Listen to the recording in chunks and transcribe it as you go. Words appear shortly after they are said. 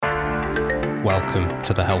Welcome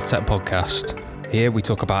to the Healthtech podcast. Here we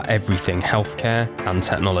talk about everything healthcare and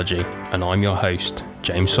technology, and I'm your host,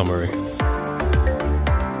 James Somaru.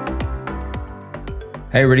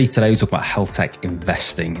 Hey everybody, today we talk about Healthtech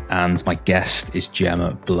investing, and my guest is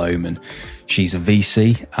Gemma Bloemen. She's a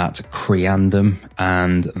VC at Creandum,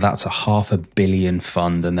 and that's a $500 million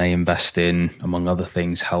fund, and they invest in, among other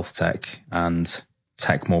things, healthtech and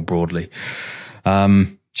tech more broadly.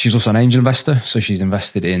 She's also an angel investor, so she's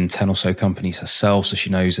invested in 10 or so companies herself, so she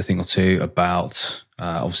knows a thing or two about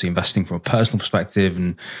obviously investing from a personal perspective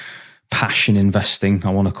and passion investing, I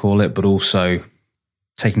want to call it, but also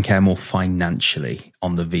taking care more financially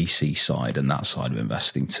on the VC side and that side of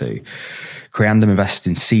investing too. Creandum invests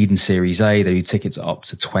in seed and Series A. They do tickets up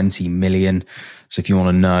to 20 million. So if you want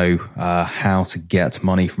to know how to get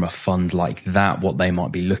money from a fund like that, what they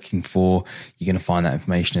might be looking for, you're going to find that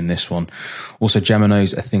information in this one. Also, Gemma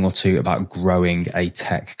knows a thing or two about growing a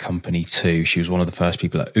tech company too. She was one of the first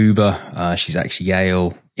people at Uber. She's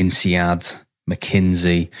ex-Yale, INSEAD,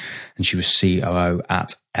 McKinsey, and she was COO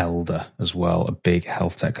at Elder as well, a big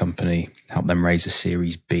health tech company, helped them raise a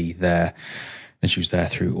Series B there. And she was there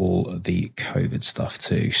through all the COVID stuff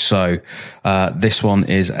too. So this one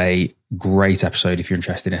is a great episode if you're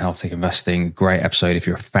interested in health tech investing, great episode if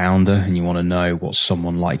you're a founder and you want to know what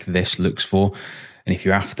someone like this looks for. And if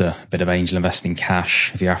you're after a bit of angel investing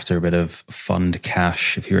cash, if you're after a bit of fund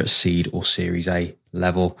cash, if you're at seed or Series A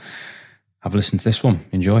level, have a listen to this one.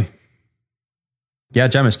 Enjoy. Yeah,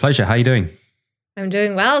 Gemma, it's a pleasure. How are you doing? I'm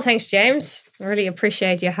doing well. Thanks, James. I really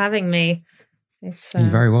appreciate you having me. It's You're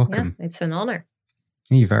very welcome. Yeah, it's an honor.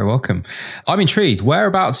 You're very welcome. I'm intrigued.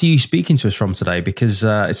 Whereabouts are you speaking to us from today? Because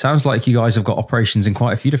it sounds like you guys have got operations in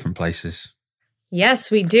quite a few different places.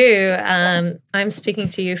 Yes, we do. I'm speaking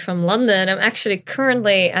to you from London. I'm actually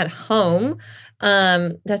currently at home.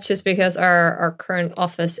 That's just because our current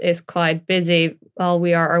office is quite busy while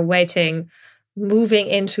we are awaiting moving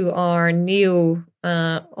into our new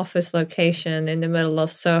office location in the middle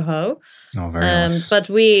of Soho. Oh, very nice. But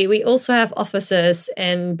we also have offices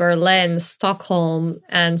in Berlin, Stockholm,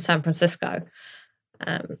 and San Francisco.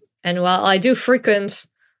 And while I do frequent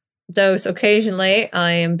those occasionally,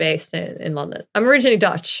 I am based in London. I'm originally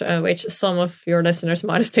Dutch, which some of your listeners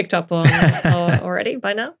might have picked up on already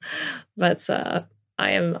by now. But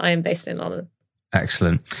I am based in London.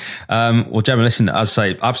 Excellent. Well, Gemma, listen, as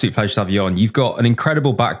I say, absolute pleasure to have you on. You've got an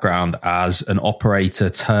incredible background as an operator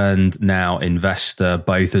turned now investor,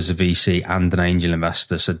 both as a VC and an angel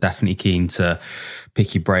investor. So definitely keen to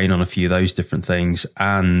pick your brain on a few of those different things.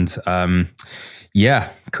 And Creandum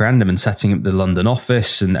and setting up the London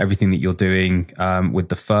office and everything that you're doing with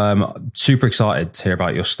the firm. Super excited to hear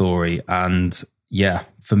about your story. And yeah,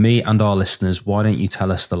 for me and our listeners, why don't you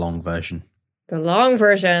tell us the long version? The long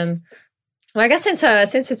version. Well, I guess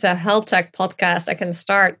since it's a health tech podcast, I can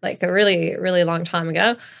start like a really, really long time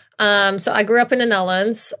ago. So I grew up in the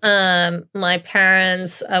Netherlands. My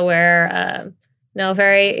parents were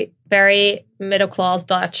very, very middle class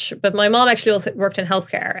Dutch, but my mom actually also worked in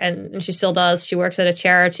healthcare, and she still does. She works at a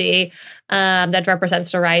charity that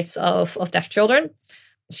represents the rights of deaf children.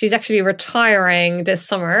 She's actually retiring this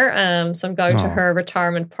summer, so I'm going to her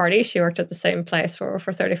retirement party. She worked at the same place for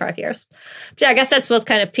 35 years. But yeah, I guess that's what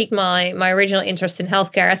kind of piqued my original interest in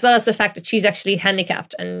healthcare, as well as the fact that she's actually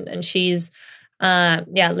handicapped and she's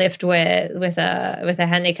lived with a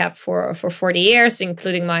handicap for 40 years,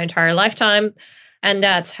 including my entire lifetime, and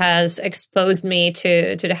that has exposed me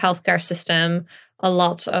to the healthcare system a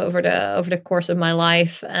lot over the course of my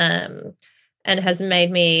life. And has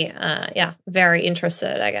made me, very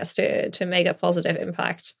interested, I guess, to make a positive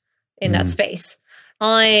impact in that space.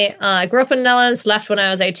 I grew up in the Netherlands, left when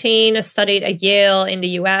I was 18, studied at Yale in the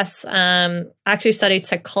US, actually studied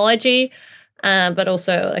psychology, but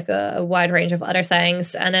also like a wide range of other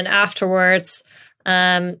things. And then afterwards,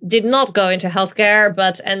 did not go into healthcare,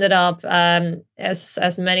 but ended up,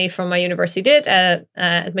 as many from my university did, at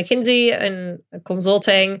McKinsey in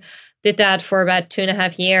consulting. Did that for about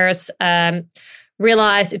 2.5 years.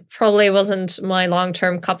 Realized it probably wasn't my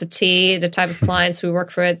long-term cup of tea. The type of clients we work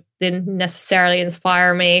for didn't necessarily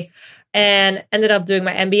inspire me. And ended up doing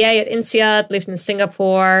my MBA at INSEAD, lived in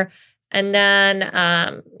Singapore. And then,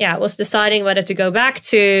 was deciding whether to go back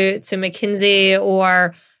to McKinsey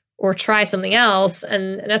or try something else.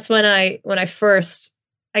 And that's when I first,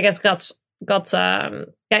 I guess, got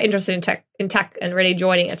interested in tech and really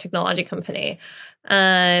joining a technology company.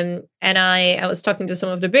 And I was talking to some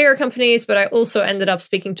of the bigger companies, but I also ended up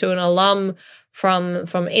speaking to an alum from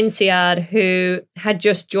INSEAD who had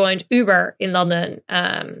just joined Uber in London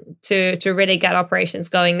to really get operations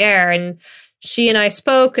going there. And she and I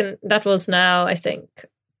spoke, and that was now, I think,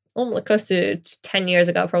 almost close to 10 years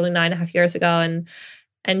ago, probably 9.5 years ago.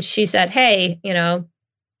 And she said, hey,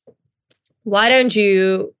 why don't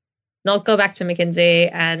you not go back to McKinsey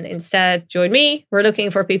and instead join me? We're looking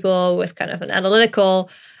for people with kind of an analytical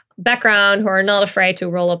background who are not afraid to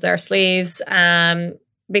roll up their sleeves,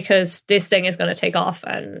 because this thing is going to take off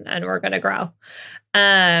and we're going to grow.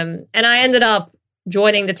 And I ended up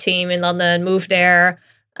joining the team in London, moved there.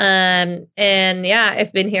 And yeah,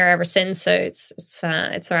 I've been here ever since. So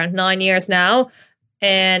it's around 9 years now.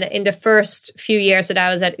 And in the first few years that I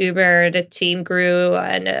was at Uber, the team grew,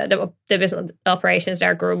 and the business operations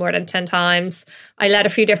there grew more than 10 times. I led a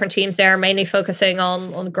few different teams there, mainly focusing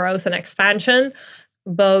on growth and expansion,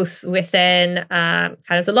 both within kind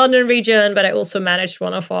of the London region, but I also managed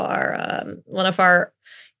one of our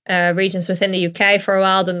regions within the UK for a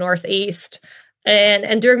while, the Northeast.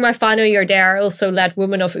 And during my final year there, I also led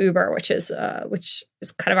Women of Uber, which is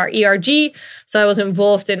kind of our ERG. So I was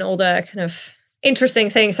involved in all the kind of interesting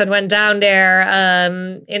things that went down there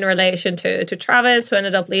in relation to Travis, who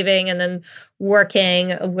ended up leaving, and then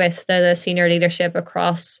working with the senior leadership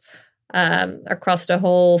across the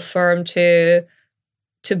whole firm to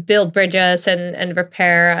build bridges and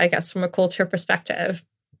repair, I guess, from a culture perspective.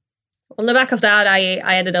 On the back of that,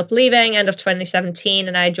 I ended up leaving end of 2017,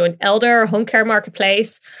 and I joined Elder, a home care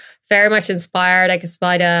marketplace. Very much inspired, I guess,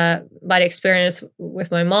 by the experience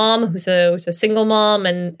with my mom, who's a single mom,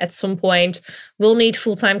 and at some point will need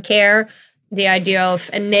full-time care. The idea of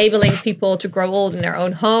enabling people to grow old in their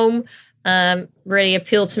own home really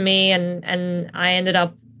appealed to me, and I ended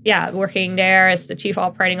up working there as the chief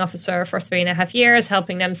operating officer for 3.5 years,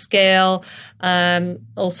 helping them scale,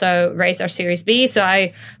 also raise their Series B. So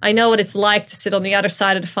I know what it's like to sit on the other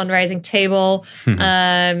side of the fundraising table.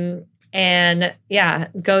 And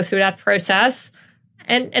go through that process.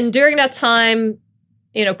 And during that time,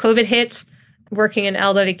 COVID hit. Working in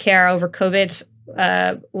elderly care over COVID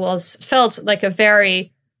felt like a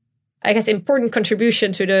very, I guess, important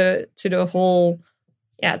contribution to the whole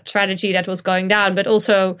strategy that was going down, but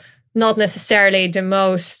also not necessarily the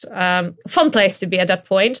most fun place to be at that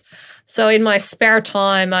point. So in my spare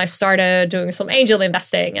time, I started doing some angel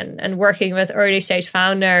investing and working with early stage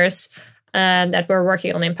founders that were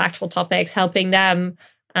working on impactful topics, helping them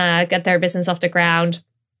get their business off the ground.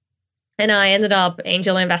 And I ended up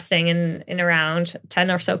angel investing in around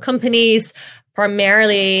 10 or so companies,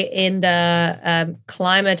 primarily in the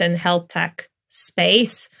climate and health tech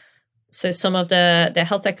space. So some of the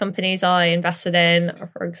health tech companies I invested in are,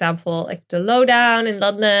 for example, like the Lowdown in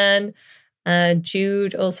London,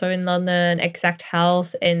 Jude also in London, Exact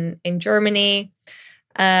Health in Germany.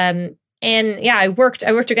 And I worked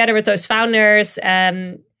together with those founders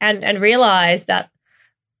and realized that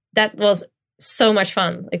was so much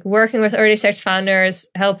fun. Like working with early stage founders,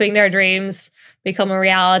 helping their dreams become a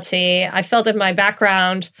reality. I felt that my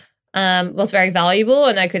background was very valuable,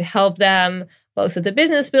 and I could help them both with the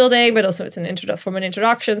business building, but also from an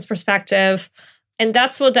introductions perspective. And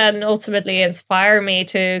that's what then ultimately inspired me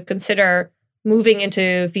to consider moving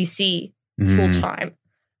into VC full time.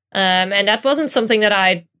 And that wasn't something that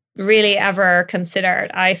I really ever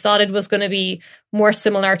considered. I thought it was going to be more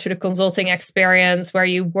similar to the consulting experience, where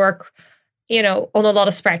you work, on a lot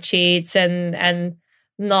of spreadsheets and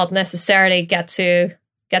not necessarily get to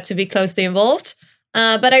be closely involved.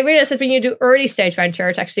 But I realized that when you do early stage venture,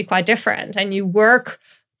 it's actually quite different, and you work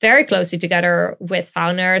very closely together with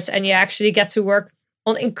founders, and you actually get to work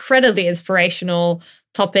on incredibly inspirational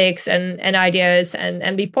topics and ideas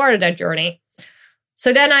and be part of that journey.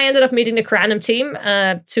 So then I ended up meeting the Crandom team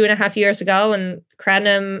 2.5 years ago. And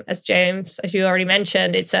Crandom, as you already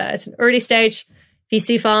mentioned, it's an early stage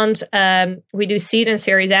VC fund. We do seed and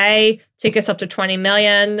Series A, tickets up to 20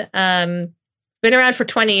 million. Been around for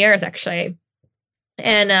 20 years, actually.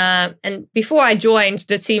 And before I joined,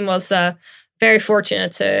 the team was very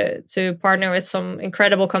fortunate to partner with some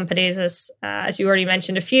incredible companies, as you already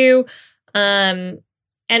mentioned a few. And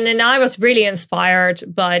then I was really inspired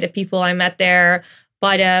by the people I met there,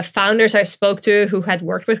 by the founders I spoke to who had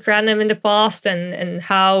worked with Crandom in the past, and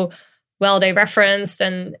how well they referenced.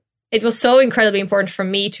 And it was so incredibly important for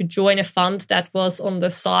me to join a fund that was on the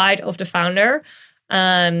side of the founder.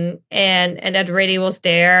 And that really was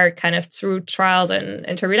there kind of through trials and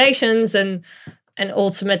interrelations and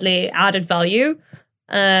ultimately added value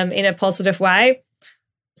in a positive way.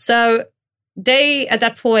 So they, at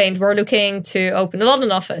that point, were looking to open a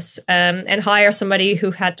London office and hire somebody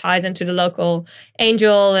who had ties into the local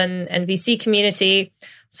angel and VC community.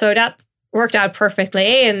 So that worked out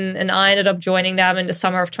perfectly. And I ended up joining them in the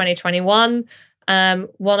summer of 2021.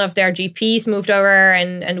 One of their GPs moved over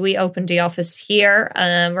and we opened the office here.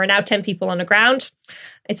 We're now 10 people on the ground.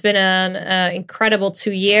 It's been an incredible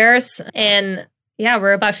 2 years. And yeah,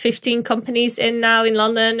 we're about 15 companies in now in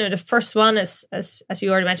London. The first one, as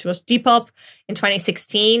you already mentioned, was Depop in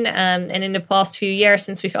 2016. And in the past few years,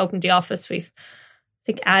 since we've opened the office, we've, I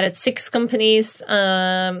think, added 6 companies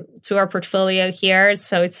to our portfolio here.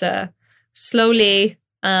 So it's slowly,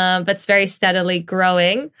 but it's very steadily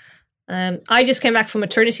growing. I just came back from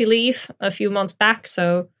maternity leave a few months back.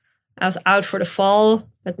 So I was out for the fall,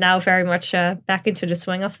 but now very much back into the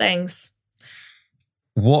swing of things.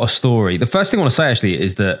 What a story. The first thing I want to say actually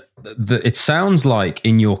is that it sounds like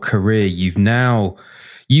in your career, you've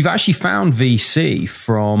actually found VC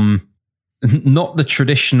from not the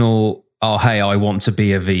traditional, oh, hey, I want to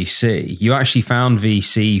be a VC. You actually found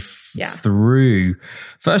VC through,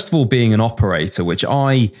 first of all, being an operator, which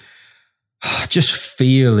I just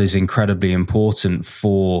feel is incredibly important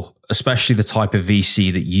for especially the type of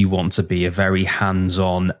VC that you want to be, a very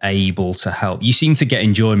hands-on, able to help. You seem to get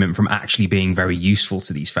enjoyment from actually being very useful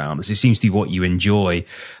to these founders. It seems to be what you enjoy,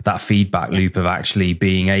 that feedback loop of actually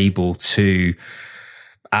being able to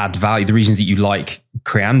add value. The reasons that you like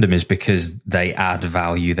Creandum is because they add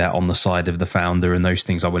value. They're on the side of the founder, and those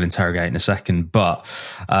things I will interrogate in a second. But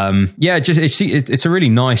it's a really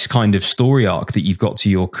nice kind of story arc that you've got to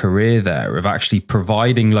your career there of actually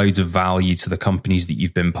providing loads of value to the companies that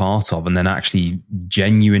you've been part of, and then actually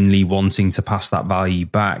genuinely wanting to pass that value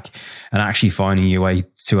back and actually finding your way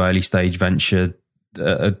to early stage venture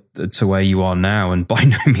to where you are now, and by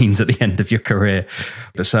no means at the end of your career,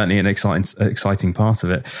 but certainly an exciting part of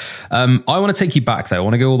it. I want to take you back though. I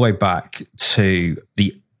want to go all the way back to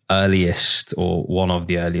the earliest, or one of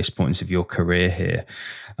the earliest points of your career here,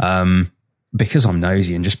 because I'm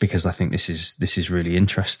nosy and just because I think this is really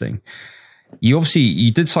interesting. You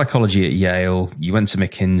did psychology at Yale. You went to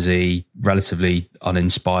McKinsey, relatively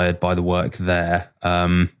uninspired by the work there.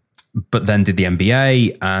 But then did the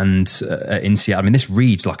MBA and INSEAD. I mean, this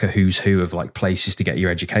reads like a who's who of like places to get your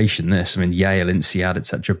education. Yale, INSEAD,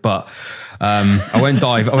 etc. But I won't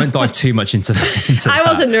dive too much into that. I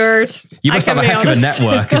was a nerd. You must have a heck of a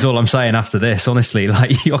network, is all I'm saying. After this, honestly,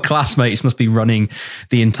 like your classmates must be running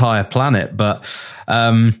the entire planet. But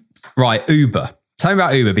right, Uber. Tell me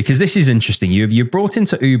about Uber, because this is interesting. You brought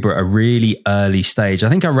into Uber at a really early stage. I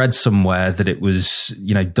think I read somewhere that it was,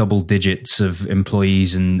 double digits of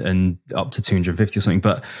employees and up to 250 or something.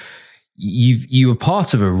 But you were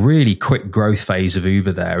part of a really quick growth phase of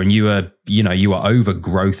Uber there, and you were over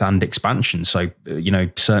growth and expansion. So,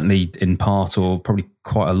 certainly in part, or probably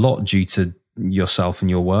quite a lot, due to yourself and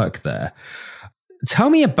your work there.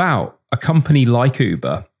 Tell me about a company like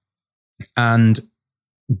Uber and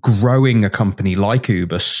growing a company like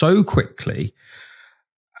Uber so quickly.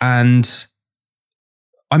 And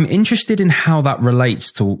I'm interested in how that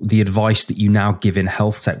relates to the advice that you now give in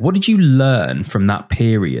Healthtech. What did you learn from that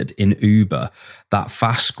period in Uber, that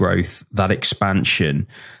fast growth, that expansion,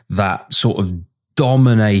 that sort of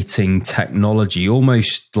dominating technology,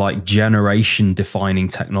 almost like generation defining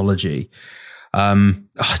technology? Tell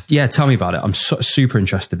me about it. I'm super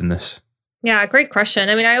interested in this. Yeah, great question.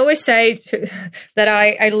 I mean, I always say that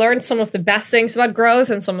I learned some of the best things about growth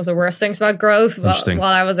and some of the worst things about growth while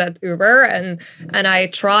I was at Uber, and I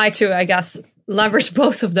try to, I guess, leverage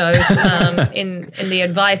both of those in the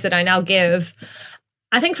advice that I now give.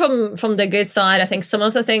 I think from the good side, I think some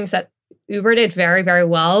of the things that Uber did very, very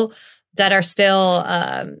well that are still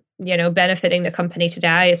benefiting the company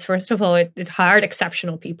today is, first of all, it hired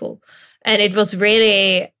exceptional people, and it was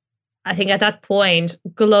really, I think at that point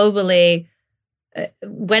globally,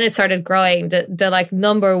 when it started growing, the like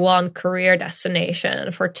number one career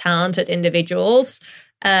destination for talented individuals,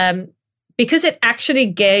 because it actually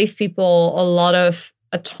gave people a lot of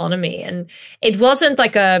autonomy. And it wasn't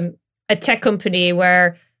like a tech company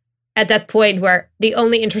where at that point where the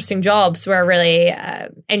only interesting jobs were really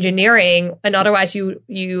engineering, and otherwise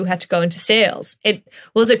you had to go into sales. It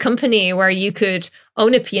was a company where you could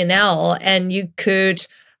own a P&L and you could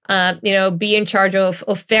be in charge of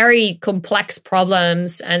very complex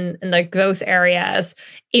problems and like growth areas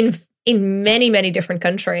in many, many different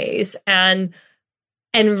countries, and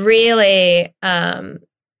really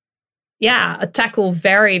tackle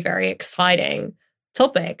very, very exciting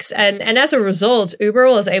topics. And as a result, Uber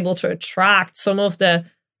was able to attract some of the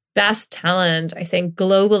best talent, I think,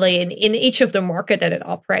 globally in each of the market that it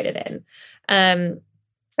operated in. And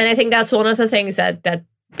I think that's one of the things that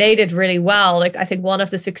they did really well. Like, I think one of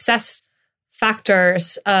the success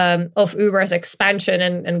factors of Uber's expansion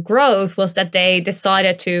and growth was that they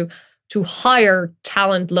decided to hire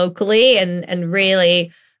talent locally and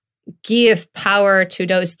really give power to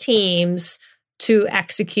those teams to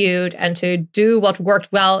execute and to do what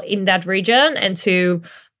worked well in that region, and to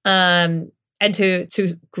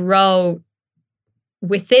grow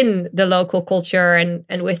within the local culture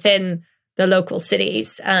and within the local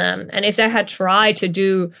cities. And if they had tried to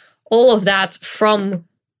do all of that from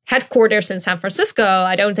headquarters in San Francisco,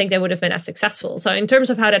 I don't think they would have been as successful. So in terms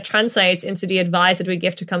of how that translates into the advice that we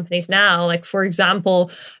give to companies now, like, for example,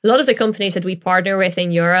 a lot of the companies that we partner with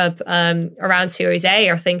in Europe around Series A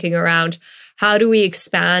are thinking around, how do we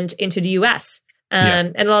expand into the US?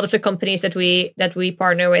 And a lot of the companies that we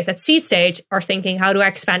partner with at seed stage are thinking, how do I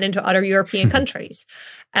expand into other European countries?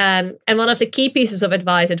 And one of the key pieces of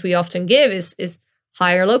advice that we often give is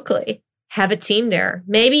hire locally, have a team there.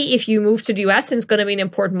 Maybe if you move to the US and it's going to be an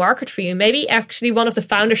important market for you, maybe actually one of the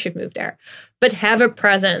founders should move there, but have a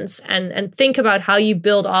presence and think about how you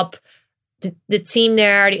build up the team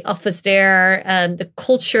there, the office there, the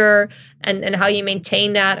culture, and how you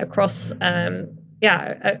maintain that across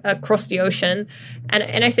across the ocean.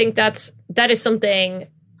 And I think that is something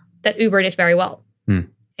that Uber did very well.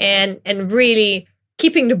 And really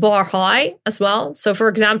keeping the bar high as well. So for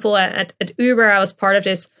example, at Uber, I was part of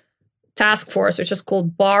this task force, which is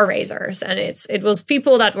called Bar Raisers. And it was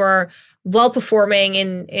people that were well performing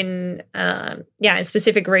in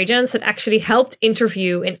specific regions that actually helped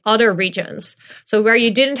interview in other regions. So where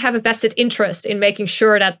you didn't have a vested interest in making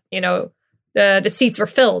sure that, the seats were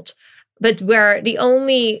filled, but where the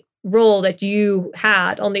only role that you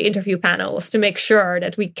had on the interview panel was to make sure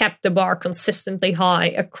that we kept the bar consistently high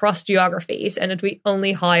across geographies and that we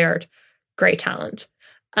only hired great talent.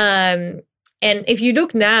 And if you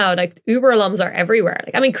look now, like, Uber alums are everywhere.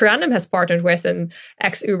 Like, I mean, Creandum has partnered with an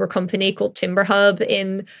ex-Uber company called Timber Hub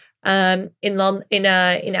in Amsterdam.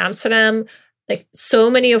 Like,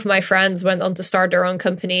 so many of my friends went on to start their own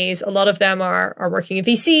companies. A lot of them are working in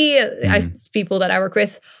VC. It's people that I work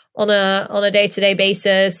with on a day-to-day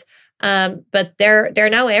basis, but they're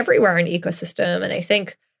now everywhere in the ecosystem. And I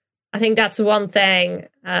think that's one thing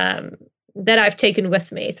that I've taken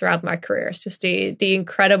with me throughout my career, is just the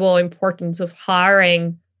incredible importance of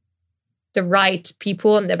hiring the right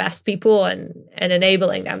people and the best people and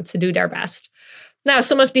enabling them to do their best. Now,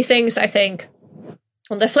 some of the things I think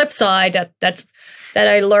on the flip side that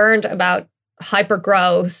I learned about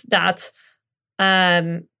hypergrowth that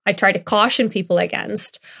I try to caution people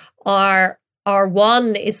against are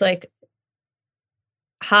one is I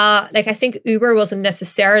think Uber wasn't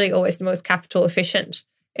necessarily always the most capital efficient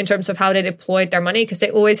in terms of how they deployed their money, because they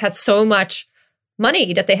always had so much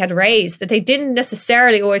money that they had raised that they didn't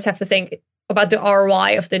necessarily always have to think about the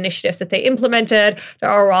ROI of the initiatives that they implemented, the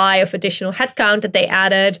ROI of additional headcount that they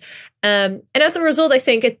added. And as a result, I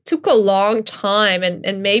think it took a long time,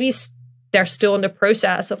 and maybe they're still in the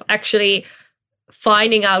process of actually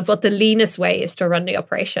finding out what the leanest way is to run the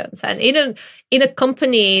operations. And in a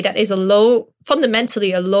company that is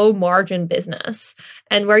fundamentally a low margin business,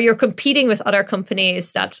 and where you're competing with other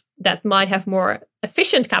companies that might have more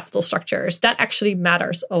efficient capital structures, that actually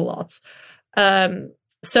matters a lot.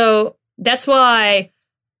 So that's why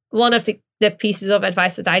one of the pieces of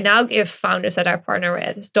advice that I now give founders that I partner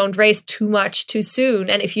with is, don't raise too much too soon.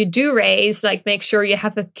 And if you do raise, make sure you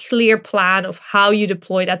have a clear plan of how you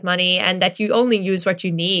deploy that money, and that you only use what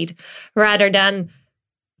you need, rather than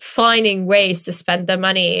finding ways to spend the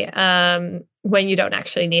money when you don't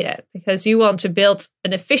actually need it, because you want to build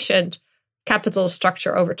an efficient capital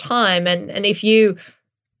structure over time. And if you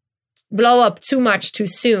blow up too much too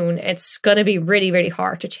soon, it's going to be really, really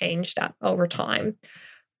hard to change that over time.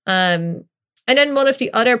 And then one of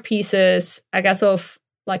the other pieces, I guess, of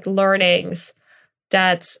learnings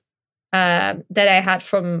that I had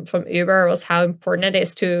from Uber was how important it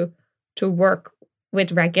is to work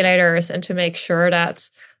with regulators and to make sure that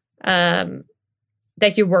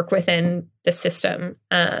you work within the system.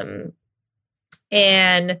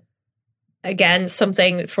 And again,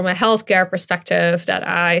 something from a healthcare perspective that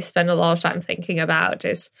I spend a lot of time thinking about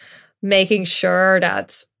is making sure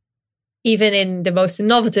that even in the most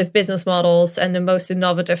innovative business models and the most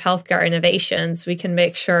innovative healthcare innovations, we can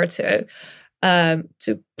make sure to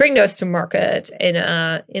bring those to market in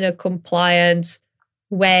a compliant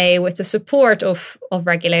way with the support of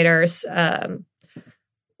regulators,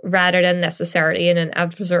 rather than necessarily in an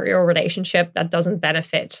adversarial relationship that doesn't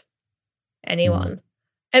benefit anyone.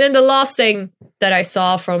 And then the last thing that I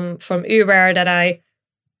saw from Uber that I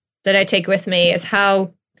take with me is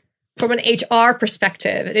how, from an HR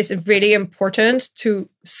perspective, it is really important to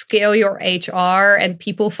scale your HR and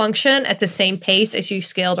people function at the same pace as you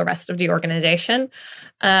scale the rest of the organization,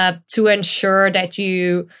 to ensure that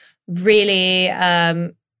you really,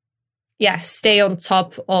 stay on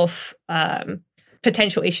top of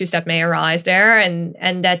potential issues that may arise there,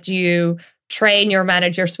 and that you train your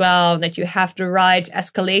managers well, and that you have the right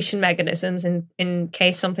escalation mechanisms in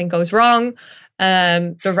case something goes wrong,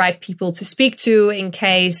 the right people to speak to in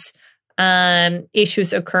case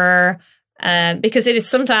issues occur. Because it is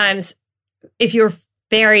sometimes, if you're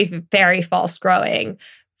very, very fast growing,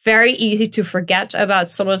 very easy to forget about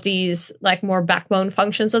some of these like more backbone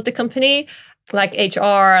functions of the company, like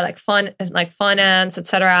HR, like finance,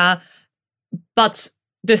 etc. But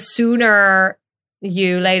the sooner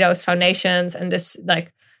you lay those foundations, and this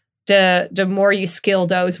like the more you skill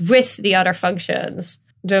those with the other functions,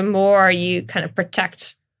 the more you kind of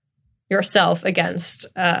protect yourself against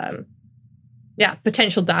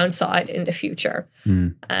potential downside in the future.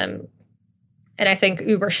 And I think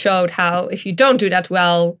Uber showed how if you don't do that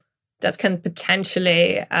well, that can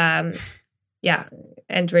potentially end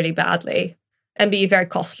really badly and be very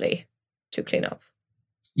costly to clean up.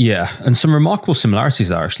 Yeah, and some remarkable similarities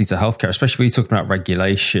there actually to healthcare, especially when you talk about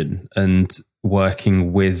regulation and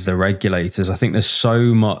working with the regulators. I think there's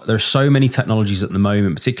so many technologies at the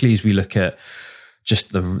moment, particularly as we look at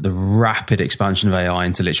just the rapid expansion of AI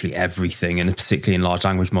into literally everything, and particularly in large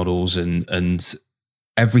language models and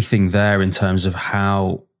everything there in terms of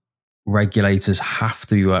how regulators have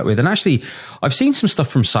to work with. And actually, I've seen some stuff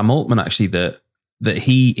from Sam Altman actually that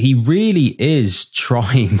he really is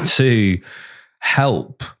trying to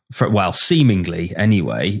help, seemingly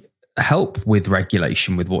anyway, help with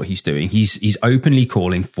regulation with what he's doing. He's openly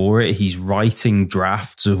calling for it. He's writing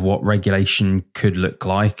drafts of what regulation could look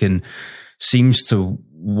like and seems to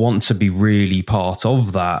want to be really part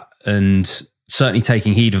of that, and certainly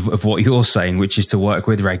taking heed of what you're saying, which is to work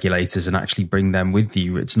with regulators and actually bring them with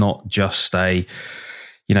you. It's not just a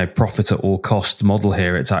profit at all cost model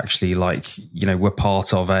here. It's actually like, we're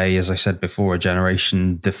part of as I said before, a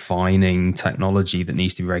generation defining technology that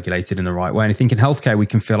needs to be regulated in the right way. And I think in healthcare, we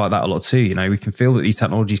can feel like that a lot too. We can feel that these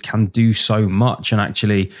technologies can do so much. And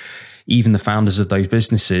actually, even the founders of those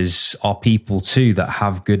businesses are people too that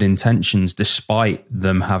have good intentions, despite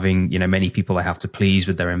them having, many people they have to please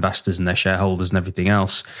with their investors and their shareholders and everything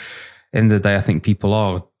else. In the day, I think people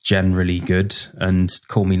are generally good, and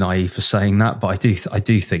call me naive for saying that, but I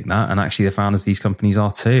do think that, and actually the founders of these companies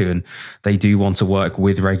are too, and they do want to work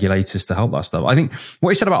with regulators to help that stuff. I think what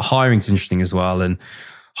you said about hiring is interesting as well, and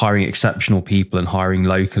hiring exceptional people and hiring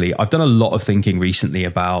locally. I've done a lot of thinking recently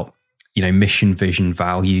about mission, vision,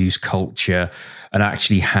 values, culture, and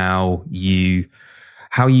actually how you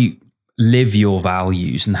live your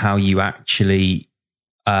values and how you actually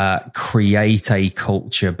create a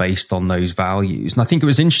culture based on those values. And I think it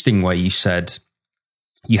was interesting where you said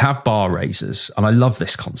you have bar raisers, and I love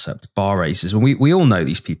this concept, bar raisers. And we all know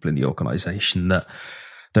these people in the organization that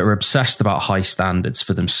are obsessed about high standards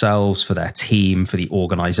for themselves, for their team, for the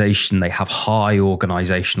organization. They have high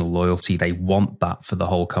organizational loyalty. They want that for the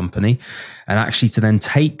whole company. And actually to then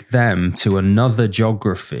take them to another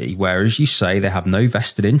geography where, as you say, they have no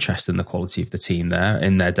vested interest in the quality of the team there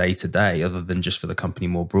in their day to day, other than just for the company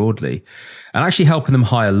more broadly, and actually helping them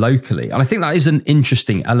hire locally. And I think that is an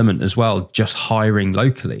interesting element as well, just hiring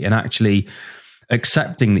locally and actually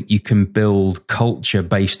accepting that you can build culture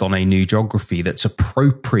based on a new geography that's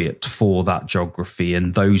appropriate for that geography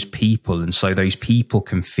and those people. And so those people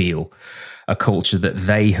can feel a culture that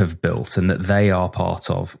they have built and that they are part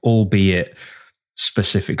of, albeit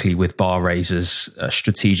specifically with bar raisers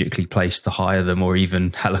strategically placed to hire them, or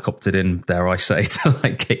even helicoptered in, dare I say, to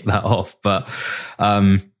like kick that off. But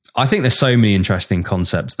I think there's so many interesting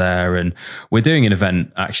concepts there, and we're doing an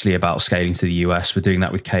event actually about scaling to the US. We're doing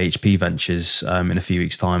that with KHP Ventures in a few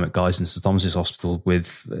weeks' time at Guy's and St Thomas's Hospital.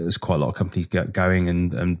 There's quite a lot of companies going,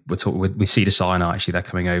 and we're talking with Cedar Sinai. Actually, they're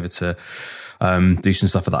coming over to do some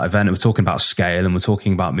stuff at that event. And we're talking about scale, and we're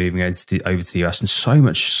talking about moving over to the US. And so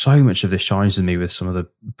much of this shines with me with some of the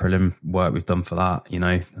prelim work we've done for that.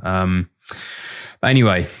 But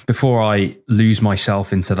anyway, before I lose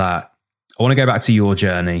myself into that, I want to go back to your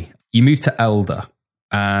journey. You moved to Elder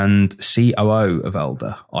and COO of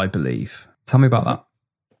Elder, I believe. Tell me about that.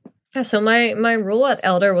 Yeah, so my role at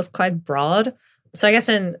Elder was quite broad. So I guess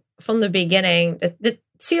from the beginning, the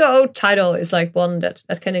COO title is like one that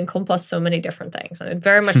can encompass so many different things. And it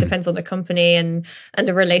very much depends on the company and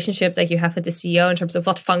the relationship that you have with the CEO in terms of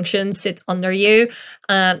what functions sit under you.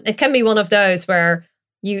 It can be one of those where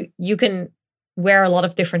you can wear a lot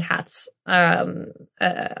of different hats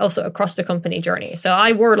also across the company journey. So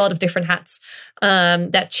I wore a lot of different hats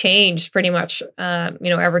that changed pretty much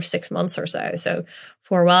every 6 months or so. So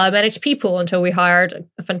for a while I managed people until we hired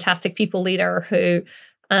a fantastic people leader who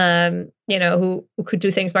could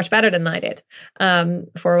do things much better than I did.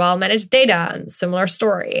 For a while I managed data, and similar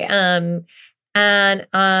story. And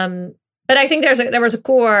but I think there was a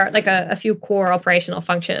core, like a few core operational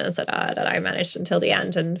functions that I managed until the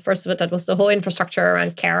end. And first of it, that was the whole infrastructure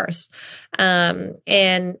around cares.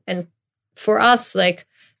 And for us, like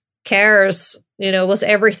cares, was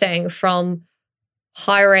everything from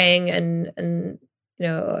hiring and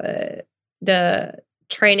the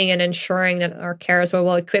training and ensuring that our carers were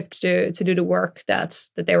well equipped to do the work that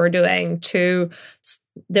they were doing, to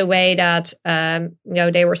the way that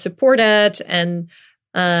they were supported, and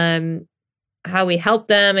how we helped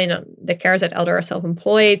them. The carers at Elder are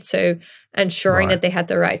self-employed, so ensuring that they had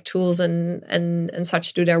the right tools and such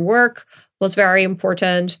to do their work was very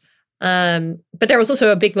important. But there was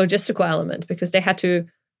also a big logistical element, because they had to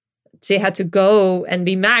go and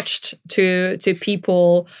be matched to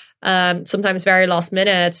people, sometimes very last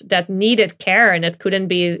minute, that needed care and that couldn't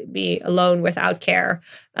be alone without care,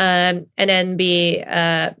 and then be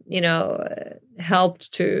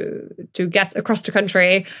helped to get across the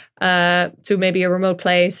country to maybe a remote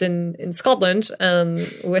place in Scotland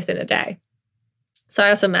within a day. So I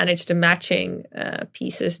also managed the matching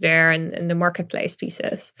pieces there, and the marketplace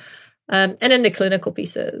pieces. And then the clinical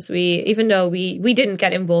pieces. Even though we didn't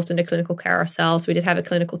get involved in the clinical care ourselves, we did have a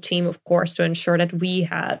clinical team, of course, to ensure that we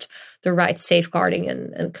had the right safeguarding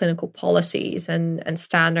and clinical policies and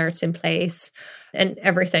standards in place, and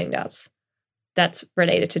everything that's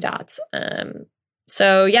related to that.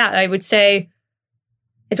 So yeah, I would say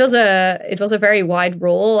it was a very wide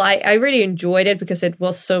role. I really enjoyed it because it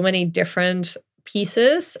was so many different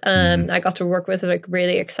pieces. I got to work with like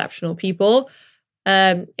really exceptional people.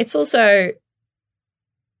 It's also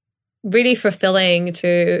really fulfilling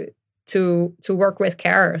to work with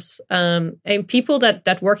carers, and people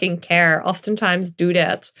that work in care oftentimes do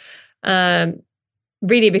that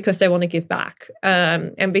really because they want to give back,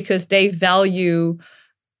 and because they value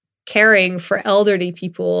caring for elderly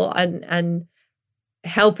people and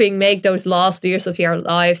helping make those last years of your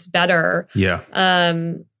lives better. Yeah.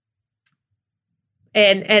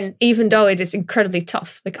 And even though it is incredibly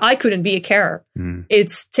tough, like I couldn't be a carer.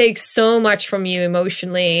 It takes so much from you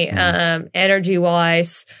emotionally, energy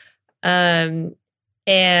wise. And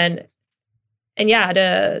yeah,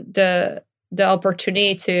 the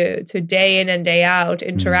opportunity to day in and day out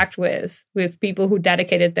interact with people who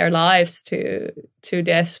dedicated their lives to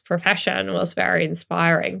this profession was very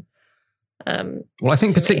inspiring. Well, I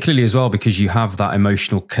think particularly as well, because you have that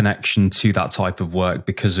emotional connection to that type of work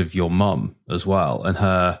because of your mum as well, and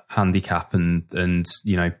her handicap, and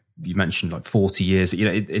you mentioned like 40 years.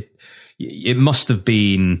 It must have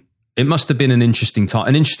been an interesting time,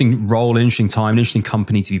 an interesting role, an interesting time, an interesting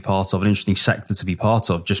company to be part of, an interesting sector to be part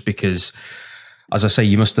of, just because, as I say,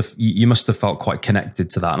 you must have felt quite connected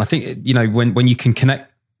to that. And I think when you can connect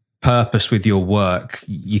purpose with your work,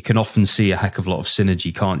 you can often see a heck of a lot of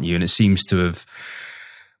synergy, can't you? And it seems to have,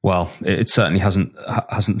 well, it certainly hasn't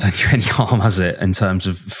done you any harm, has it, in terms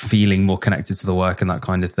of feeling more connected to the work and that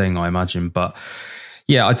kind of thing, I imagine. But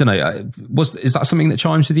yeah, I don't know. Is that something that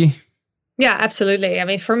chimes with you? Yeah, absolutely. I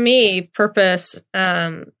mean, for me, purpose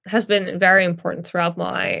has been very important throughout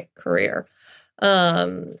my career.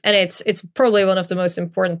 And it's probably one of the most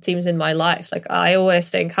important themes in my life. Like I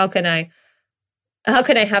always think, how can I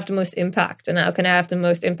have the most impact, and how can I have the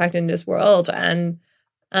most impact in this world? And,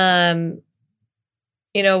 one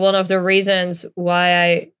of the reasons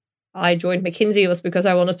why I joined McKinsey was because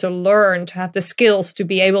I wanted to learn to have the skills to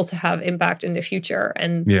be able to have impact in the future.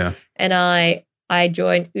 And I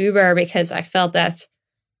joined Uber because I felt that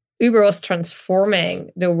Uber was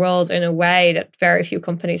transforming the world in a way that very few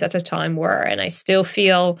companies at the time were. And I still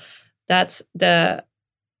feel that the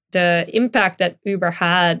impact that Uber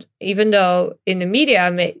had, even though in the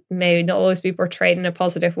media may not always be portrayed in a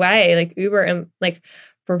positive way, like Uber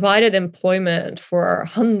provided employment for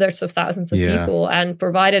hundreds of thousands of people and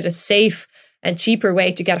provided a safe and cheaper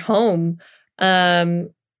way to get home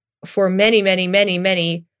for many, many, many,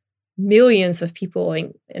 many millions of people,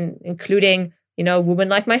 including women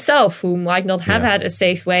like myself who might not have had a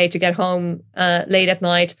safe way to get home late at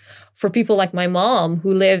night. For people like my mom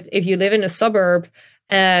if you live in a suburb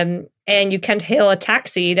and you can't hail a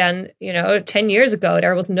taxi, then 10 years ago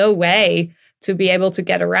there was no way to be able to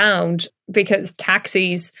get around because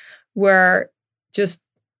taxis were just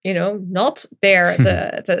not there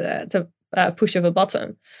at the push of a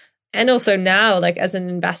button. And also now, like as an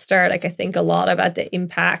investor, like I think a lot about the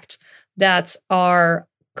impact that our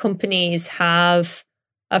companies have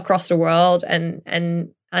across the world,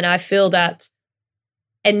 and I feel that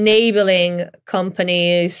enabling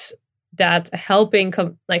companies, that helping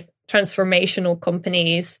transformational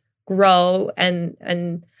companies grow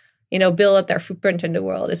and build up their footprint in the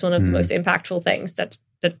world is one of the most impactful things that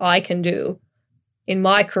I can do in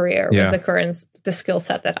my career with the skill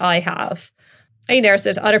set that I have. I think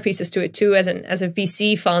there's other pieces to it too. As a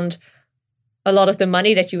VC fund, a lot of the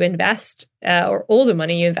money that you invest, or all the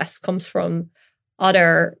money you invest, comes from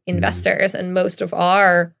other investors, and most of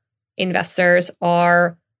our investors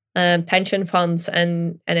are pension funds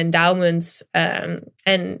and endowments, and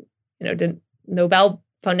the Nobel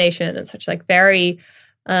Foundation and such, like very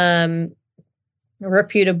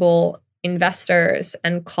reputable investors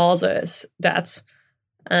and causes that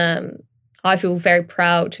I feel very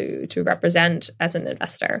proud to represent as an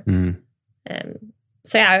investor.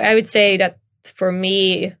 So yeah, I would say that for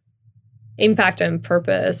me, impact and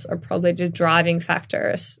purpose are probably the driving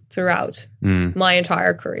factors throughout my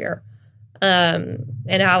entire career,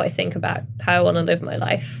 and how I think about how I want to live my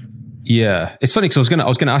life. Yeah, it's funny because I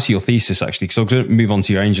was going to ask you your thesis actually, because I was going to move on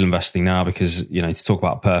to your angel investing now, because to talk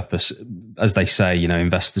about purpose, as they say,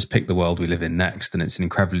 investors pick the world we live in next, and it's an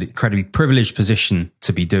incredibly privileged position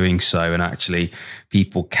to be doing so. And actually,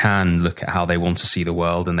 people can look at how they want to see the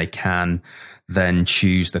world, and they can then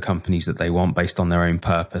choose the companies that they want based on their own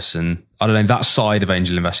purpose. And I don't know, that side of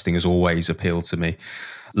angel investing has always appealed to me.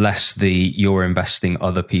 Less you're investing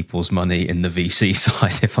other people's money in the VC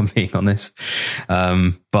side, if I'm being honest.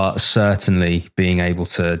 But certainly being able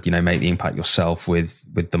to, make the impact yourself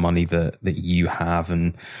with the money that you have.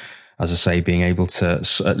 And as I say, being able to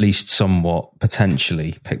at least somewhat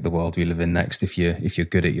potentially pick the world we live in next, if you're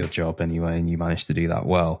good at your job anyway, and you manage to do that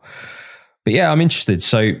well. But yeah, I'm interested.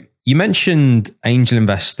 So you mentioned angel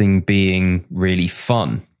investing being really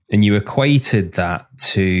fun, and you equated that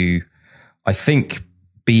to, I think,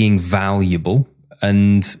 being valuable.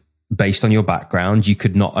 And based on your background, you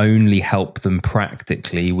could not only help them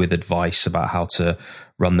practically with advice about how to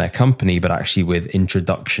run their company, but actually with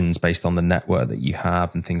introductions based on the network that you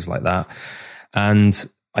have and things like that. And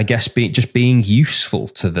I guess just being useful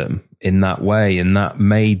to them in that way. And that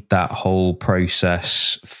made that whole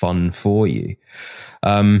process fun for you.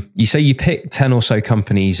 You say you picked 10 or so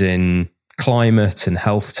companies in climate and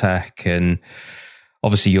health tech, and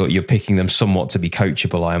obviously you're picking them somewhat to be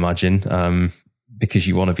coachable, I imagine, because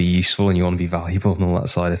you want to be useful and you want to be valuable and all that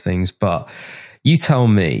side of things. But you tell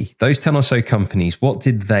me, those 10 or so companies, what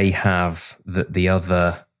did they have that the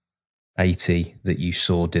other 80 that you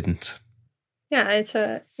saw didn't? Yeah, it's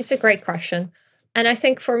a great question. And I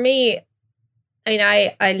think for me,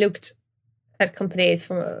 I looked at companies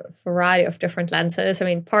from a variety of different lenses. I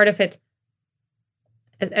mean, part of it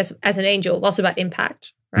as an angel was about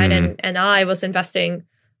impact, right? And I was investing,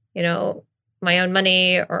 my own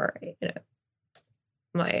money, or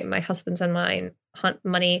my husband's and mine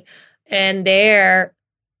money, and there,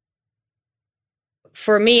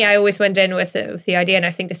 for me, I always went in with the idea, and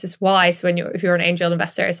I think this is wise if you're an angel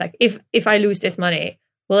investor. It's like, if I lose this money,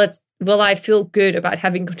 will I feel good about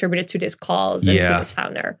having contributed to this cause and to this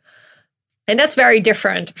founder? And that's very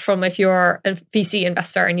different from if you're a VC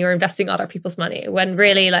investor and you're investing other people's money, when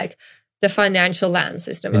really like the financial lens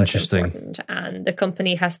is the most important, and the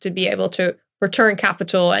company has to be able to return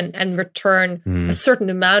capital and return a certain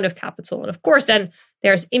amount of capital. And of course, then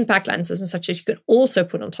there's impact lenses and such that you could also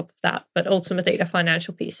put on top of that. But ultimately, the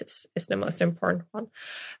financial piece is the most important one.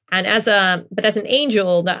 And as an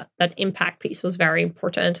angel, that impact piece was very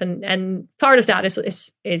important. And part of that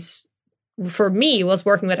is for me, was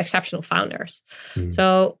working with exceptional founders.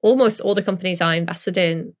 So almost all the companies I invested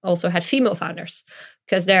in also had female founders,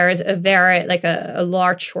 because there is a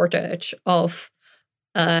large shortage of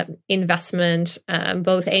investment,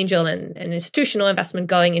 both angel and institutional investment,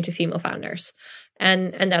 going into female founders.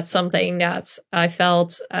 And that's something that I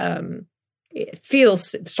felt it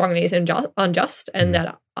feels strongly is unjust, and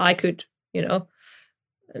that I could,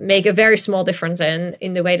 make a very small difference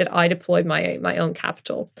in the way that I deployed my own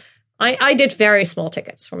capital. I did very small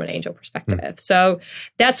tickets from an angel perspective. So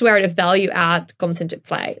that's where the value add comes into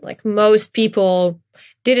play. Like, most people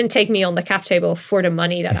didn't take me on the cap table for the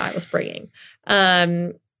money that I was bringing.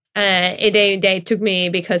 They took me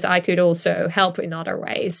because I could also help in other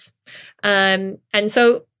ways. And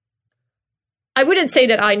so I wouldn't say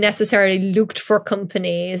that I necessarily looked for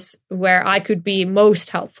companies where I could be most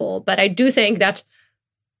helpful, but I do think that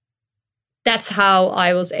that's how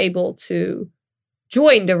I was able to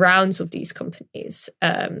join the rounds of these companies,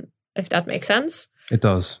 if that makes sense. It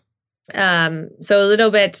does. So a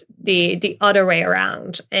little bit the other way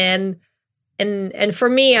around. And for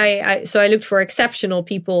me, I looked for exceptional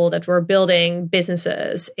people that were building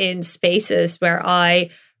businesses in spaces where I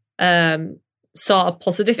saw a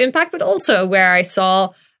positive impact, but also where I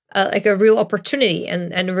saw a real opportunity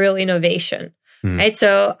and real innovation. Right.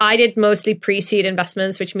 So I did mostly pre-seed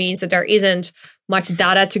investments, which means that there isn't much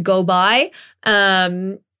data to go by.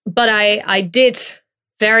 but I did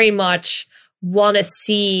very much want to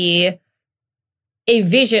see a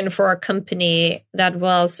vision for a company that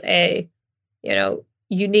was a,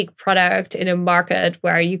 unique product in a market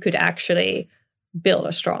where you could actually build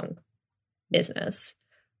a strong business.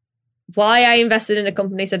 Why I invested in the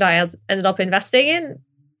companies that I ended up investing in,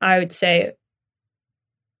 I would say,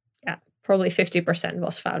 probably 50%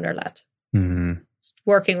 was founder-led. Mm-hmm.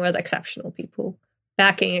 Working with exceptional people,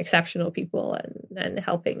 backing exceptional people, and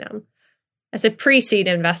helping them. As a pre-seed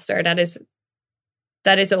investor, that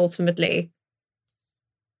is ultimately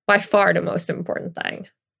by far the most important thing.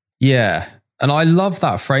 Yeah. And I love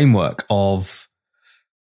that framework of,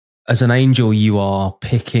 as an angel, you are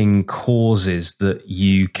picking causes that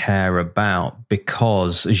you care about,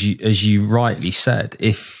 because as you rightly said,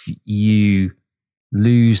 if you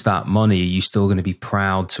lose that money, are you still going to be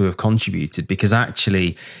proud to have contributed? Because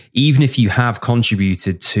actually, even if you have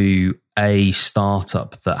contributed to a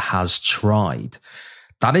startup that has tried,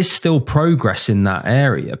 that is still progress in that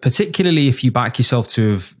area, particularly if you back yourself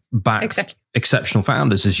to have backed exceptional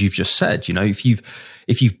founders, as you've just said. If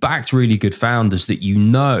you've backed really good founders that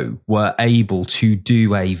were able to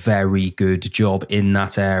do a very good job in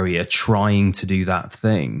that area, trying to do that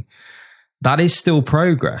thing, that is still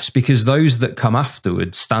progress, because those that come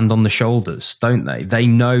afterwards stand on the shoulders, don't they? They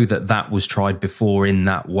know that was tried before in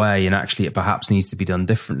that way, and actually it perhaps needs to be done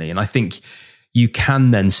differently. And I think you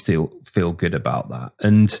can then still feel good about that.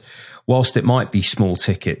 And whilst it might be small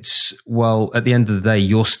tickets, well, at the end of the day,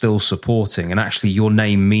 you're still supporting, and actually your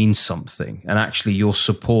name means something, and actually your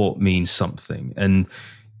support means something, and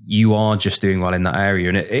you are just doing well in that area.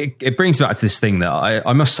 And it brings me back to this thing that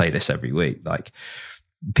I must say this every week, like,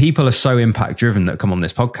 people are so impact driven that come on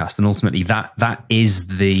this podcast, and ultimately that is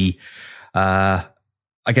the I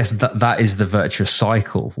guess that is the virtuous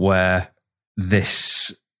cycle where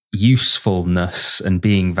this usefulness and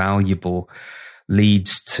being valuable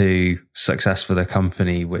leads to success for the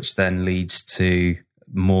company, which then leads to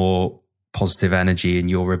more positive energy and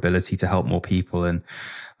your ability to help more people. And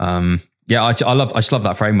I just love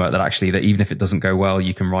that framework, that actually, that even if it doesn't go well,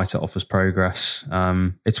 you can write it off as progress.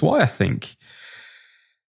 It's why I think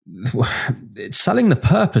selling the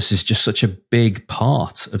purpose is just such a big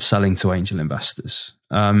part of selling to angel investors.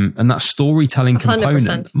 And that storytelling 100%.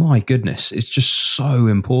 component, my goodness, it's just so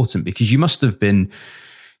important, because you must have been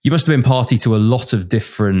party to a lot of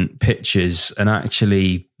different pitches, and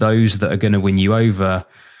actually those that are going to win you over,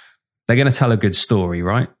 they're going to tell a good story,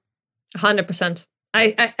 right? 100%.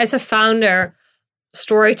 I as a founder,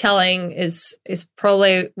 storytelling is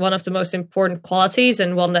probably one of the most important qualities,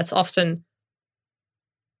 and one that's often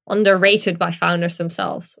underrated by founders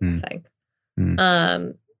themselves, I think.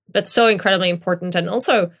 But so incredibly important. And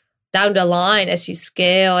also down the line, as you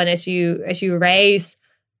scale and as you raise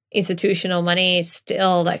institutional money,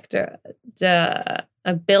 still like the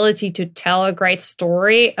ability to tell a great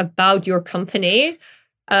story about your company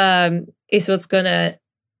is what's going to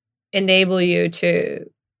enable you to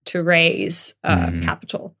raise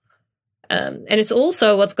capital. And it's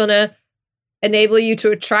also what's going to enable you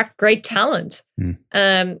to attract great talent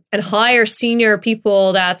and hire senior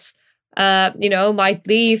people that might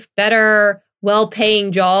leave better,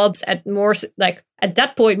 well-paying jobs at more, like at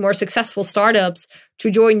that point, more successful startups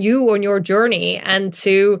to join you on your journey and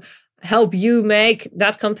to help you make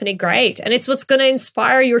that company great. And it's what's going to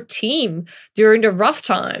inspire your team during the rough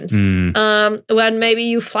times, when maybe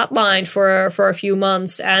you flatlined for a few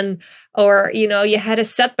months or you had a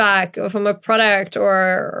setback from a product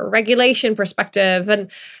or regulation perspective,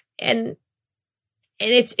 and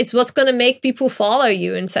it's what's going to make people follow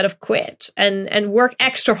you instead of quit and work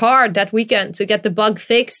extra hard that weekend to get the bug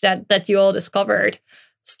fixed that you all discovered.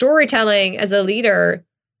 Storytelling as a leader,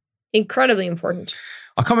 incredibly important.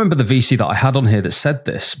 I can't remember the VC that I had on here that said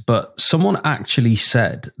this, but someone actually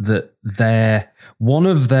said that one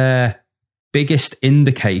of their biggest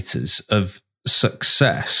indicators of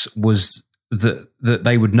success was that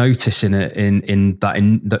they would notice in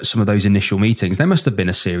some of those initial meetings. They must have been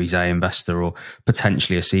a Series A investor or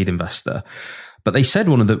potentially a seed investor, but they said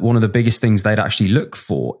one of the biggest things they'd actually look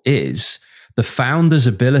for is the founder's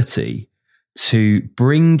ability to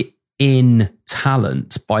bring in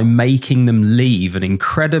talent by making them leave an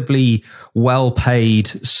incredibly well-paid,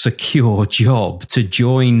 secure job to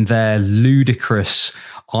join their ludicrous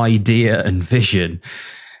idea and vision.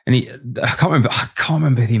 And I can't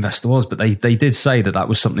remember who the investor was, but they did say that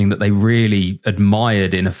was something that they really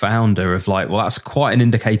admired in a founder, of like, well, that's quite an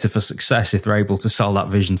indicator for success if they're able to sell that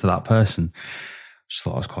vision to that person. Just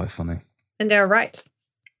thought it was quite funny. And they're right.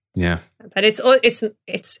 Yeah. But it's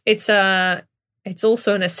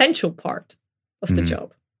also an essential part of the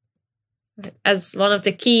job. as one of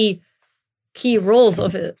the key roles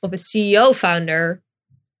of a CEO founder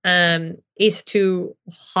is to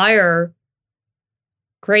hire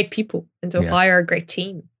great people and to hire a great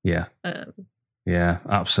team. Yeah. Yeah,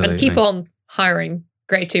 absolutely. And keep on hiring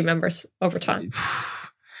great team members over time.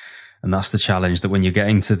 And that's the challenge, that when you're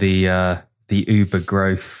getting to the Uber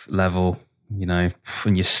growth level, you know,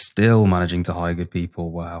 and you're still managing to hire good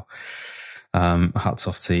people. Wow. Hats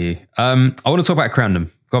off to you. I want to talk about Crandom.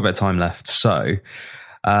 Got a bit of time left. So,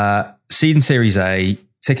 seed and Series A,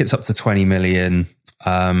 tickets up to 20 million.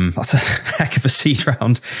 That's a heck of a seed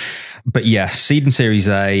round. But yes, seed and Series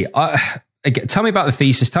A. Again, tell me about the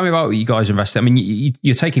thesis. Tell me about what you guys invested. I mean,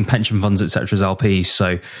 you're taking pension funds, etc., as LPs,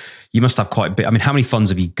 so you must have quite a bit. I mean, how many funds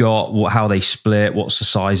have you got? How are they split? What's the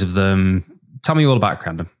size of them? Tell me all about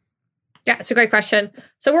Crandom. Yeah, it's a great question.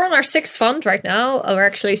 So we're on our 6th fund right now. We're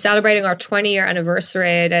actually celebrating our 20-year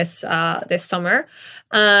anniversary this summer.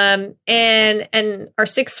 And our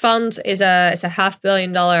 6th fund is a $500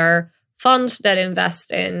 million fund that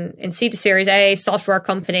invests in seed to Series A software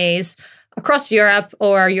companies across Europe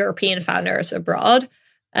or European founders abroad.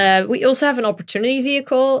 We also have an opportunity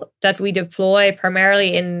vehicle that we deploy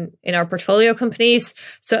primarily in our portfolio companies,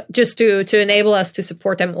 so just to enable us to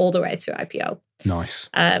support them all the way to IPO. Nice.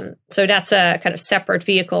 So that's a kind of separate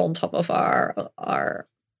vehicle on top of our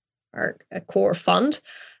core fund.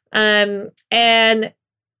 And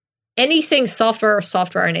anything software or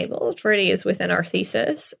software enabled really is within our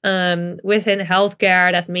thesis. Within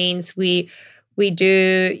healthcare, that means we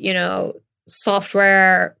do, you know,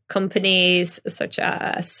 software companies such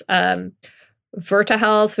as Virta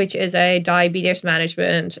Health, which is a diabetes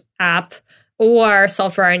management app, or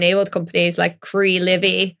software enabled companies like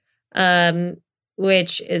Livy,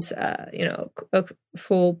 which is a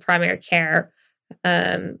full primary care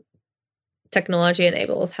technology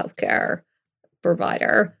enabled healthcare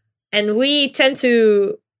provider. And we tend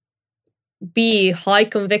to be high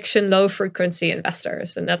conviction, low frequency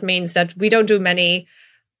investors. And that means that we don't do many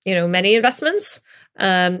investments.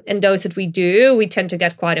 And those that we do, we tend to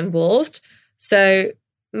get quite involved. So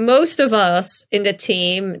most of us in the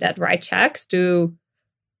team that write checks do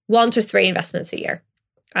 1 to 3 investments a year.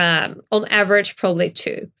 On average, probably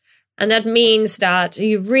 2. And that means that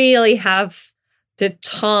you really have the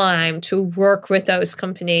time to work with those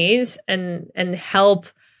companies and help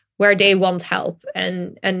where they want help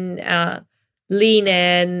and lean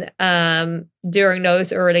in during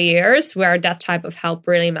those early years where that type of help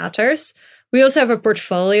really matters. We also have a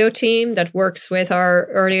portfolio team that works with our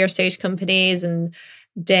earlier stage companies, and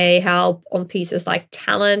they help on pieces like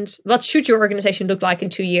talent. What should your organization look like in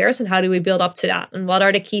 2 years, and how do we build up to that? And what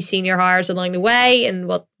are the key senior hires along the way, and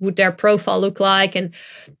what would their profile look like? And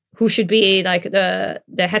who should be like the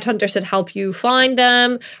headhunters that help you find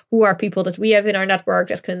them? Who are people that we have in our network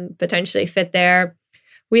that can potentially fit there?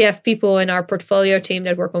 We have people in our portfolio team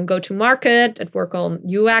that work on go-to-market, that work on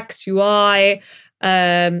UX, UI,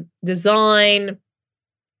 design,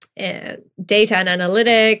 data and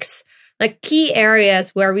analytics, like key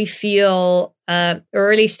areas where we feel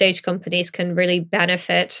early stage companies can really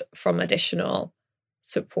benefit from additional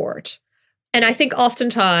support. And I think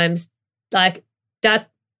oftentimes like that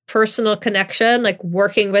personal connection, like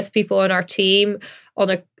working with people in our team on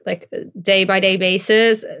a day by day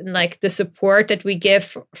basis, and like the support that we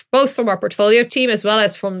give both from our portfolio team as well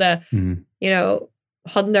as from the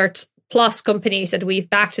 100 plus companies that we've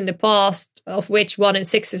backed in the past, of which 1 in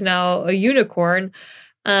 6 is now a unicorn.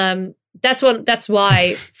 That's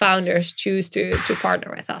why founders choose to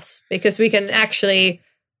partner with us, because we can actually,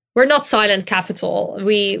 we're not silent capital.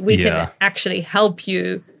 We can actually help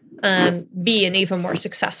you be an even more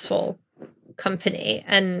successful company.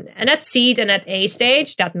 And at seed and at A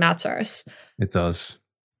stage, that matters. It does.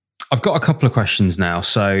 I've got a couple of questions now.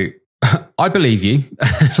 So I believe you.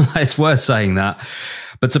 It's worth saying that.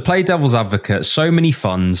 But to play devil's advocate, so many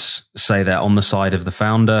funds say they're on the side of the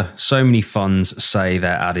founder. So many funds say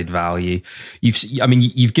they're added value.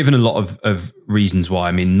 You've given a lot of reasons why.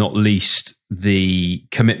 I mean, not least the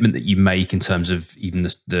commitment that you make in terms of even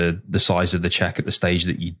the size of the check at the stage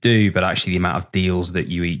that you do, but actually the amount of deals that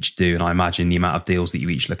you each do. And I imagine the amount of deals that you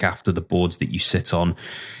each look after, the boards that you sit on,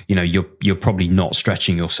 you know, you're probably not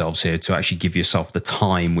stretching yourselves here to actually give yourself the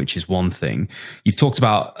time, which is one thing. You've talked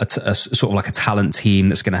about a sort of like a talent team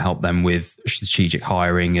that's going to help them with strategic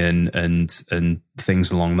hiring and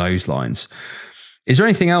things along those lines. Is there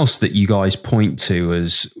anything else that you guys point to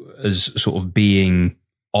as sort of being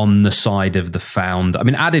on the side of the founder? I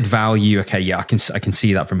mean, added value. Okay, yeah, I can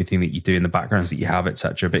see that from everything that you do in the backgrounds that you have,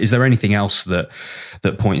 etc. But is there anything else that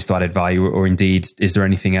points to added value, or indeed, is there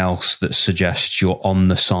anything else that suggests you're on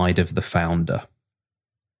the side of the founder?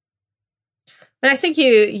 But I think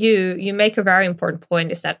you make a very important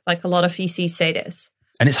point, is that like a lot of VCs say this.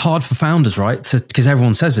 And it's hard for founders, right? Because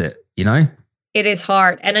everyone says it, you know? It is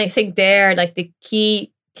hard. And I think there, like the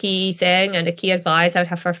key thing and the key advice I would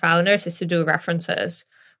have for founders is to do references.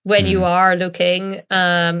 When you are looking,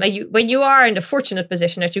 when you are in the fortunate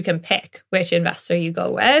position that you can pick which investor you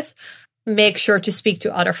go with, make sure to speak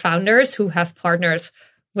to other founders who have partnered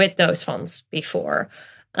with those funds before.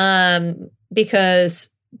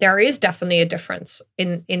 Because there is definitely a difference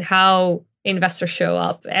in how investors show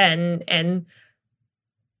up and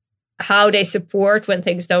how they support when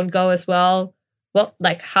things don't go as well. Well,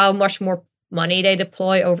 like how much more money they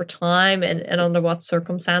deploy over time and under what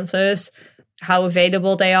circumstances, how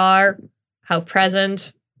available they are, how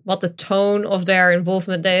present, what the tone of their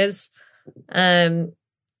involvement is. And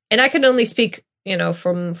I can only speak,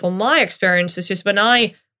 from my experiences, just when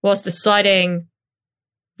I was deciding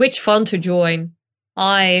which fund to join,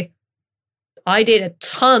 I did a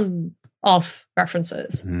ton of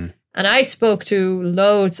references. And I spoke to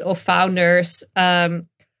loads of founders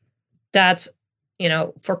that,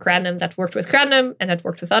 for Crandom, that worked with Crandom and that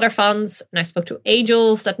worked with other funds. And I spoke to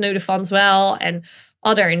angels that knew the funds well and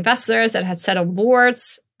other investors that had sat on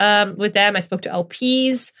boards with them. I spoke to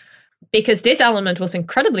LPs because this element was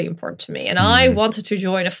incredibly important to me. And I wanted to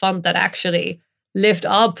join a fund that actually lived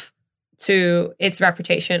up to its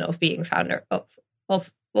reputation of being founder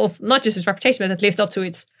of not just its reputation, but it lived up to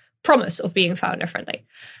its promise of being founder friendly.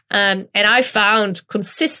 And I found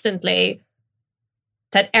consistently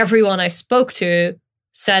that everyone I spoke to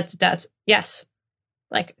said that, yes,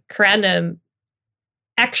 like Crandom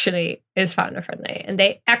actually is founder friendly, and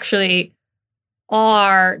they actually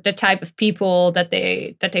are the type of people that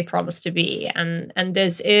they promise to be. And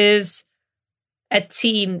this is a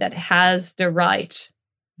team that has the right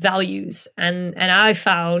values. And I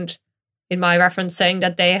found in my referencing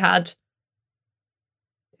that they had,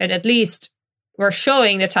 and at least were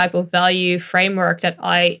showing the type of value framework that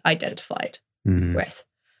I identified with.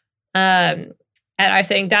 And I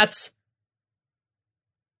think that's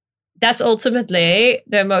ultimately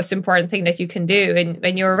the most important thing that you can do. And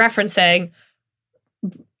when you're referencing,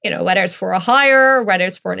 whether it's for a hire, whether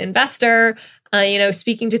it's for an investor,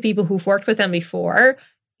 speaking to people who've worked with them before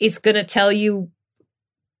is going to tell you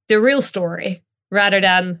the real story rather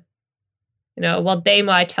than, what they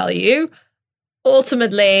might tell you.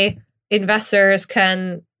 Ultimately, investors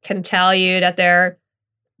can tell you that they're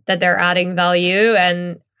adding value,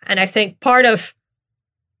 and I think part of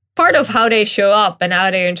how they show up and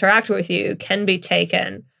how they interact with you can be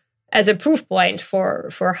taken as a proof point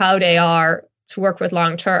for how they are to work with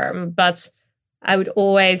long term. But I would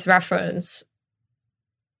always reference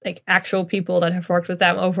like actual people that have worked with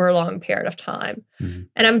them over a long period of time. And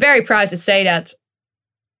I'm very proud to say that,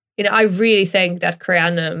 I really think that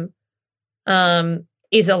Crandom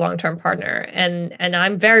is a long-term partner. And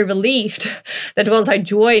I'm very relieved that once I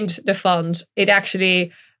joined the fund, it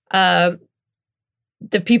actually, the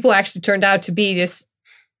people actually turned out to be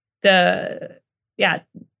the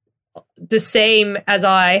same as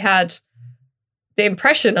I had, the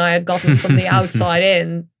impression I had gotten from the outside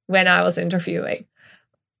in when I was interviewing.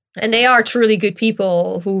 And they are truly good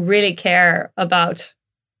people who really care about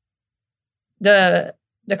the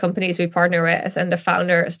companies we partner with and the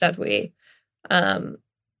founders that we partner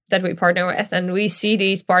with. And we see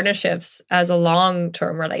these partnerships as a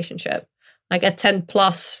long-term relationship, like a 10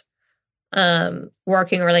 plus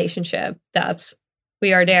working relationship that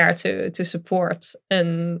we are there to support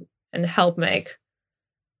and help make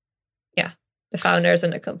the founders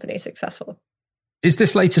and the company successful. Is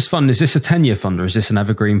this latest fund, is this a 10-year fund or is this an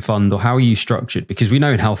evergreen fund, or how are you structured? Because we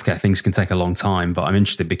know in healthcare things can take a long time, but I'm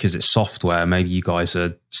interested because it's software. Maybe you guys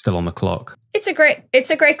are still on the clock. It's a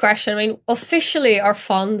great question. I mean, officially our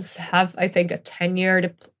funds have, I think, a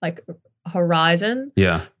 10-year horizon.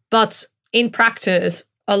 Yeah. But in practice,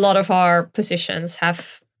 a lot of our positions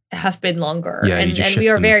have been longer. Yeah, and we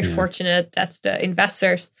are very fortunate that the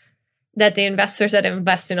investors that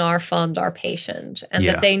invest in our fund are patient and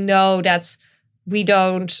that they know that we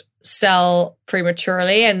don't sell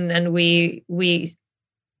prematurely, and we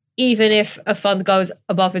even if a fund goes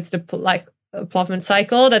above its deployment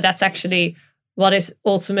cycle, that's actually what is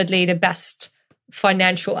ultimately the best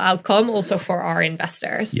financial outcome also for our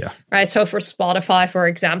investors. Yeah. Right. So for Spotify, for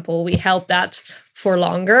example, we held that for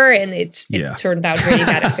longer, and it turned out really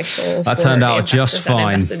beneficial. That turned out just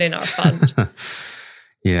fine. Invested in our fund.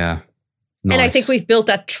 Yeah. Nice. And I think we've built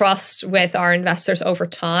that trust with our investors over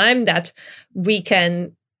time that we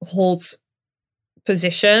can hold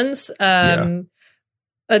positions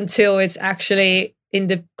until it's actually in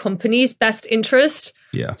the company's best interest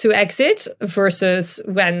to exit versus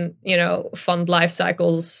when, fund life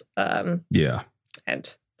cycles.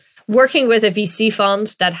 And working with a VC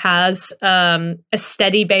fund that has a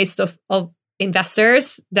steady base of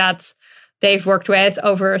investors that they've worked with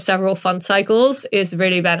over several fund cycles is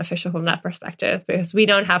really beneficial from that perspective, because we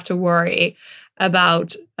don't have to worry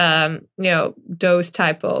about, those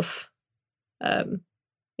type of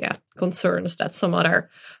concerns that some other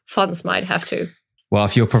funds might have to. Well,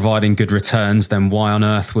 if you're providing good returns, then why on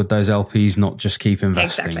earth would those LPs not just keep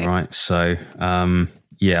investing, exactly. right? So,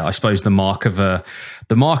 I suppose it's the mark of a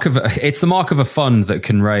fund that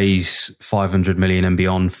can raise 500 million and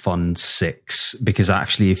beyond Fund 6, because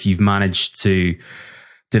actually, if you've managed to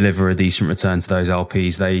deliver a decent return to those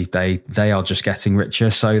LPs, they are just getting richer,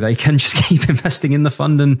 so they can just keep investing in the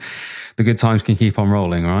fund, and the good times can keep on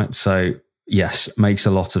rolling, right? So, yes, makes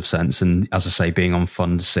a lot of sense. And as I say, being on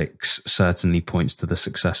Fund 6 certainly points to the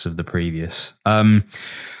success of the previous.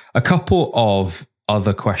 A couple of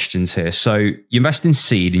other questions here. So you invest in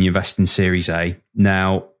seed and you invest in Series A.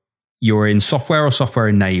 Now, you're in software or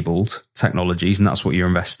software-enabled technologies, and that's what you're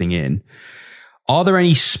investing in. Are there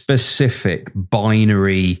any specific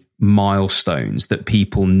binary milestones that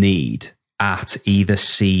people need at either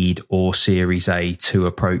seed or Series A to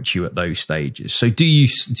approach you at those stages? So do you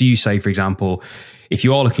say, for example, if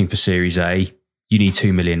you are looking for Series A, you need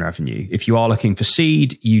 2 million revenue. If you are looking for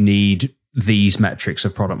seed, you need these metrics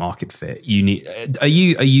of product market fit. Are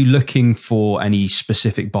you looking for any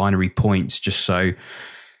specific binary points, just so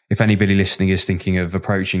if anybody listening is thinking of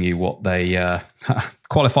approaching you, what they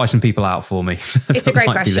qualify some people out for me? It's a great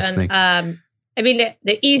question.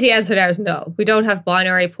 The easy answer there is no. We don't have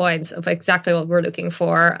binary points of exactly what we're looking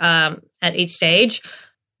for at each stage.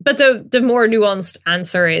 But the more nuanced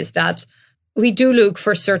answer is that we do look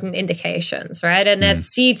for certain indications, right? And at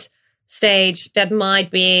seed stage, that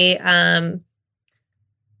might be,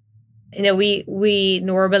 we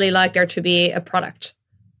normally like there to be a product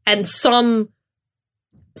and some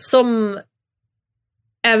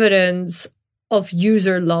evidence of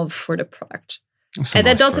user love for the product. And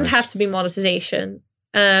that doesn't have to be monetization.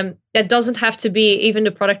 That doesn't have to be even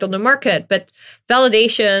the product on the market, but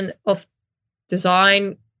validation of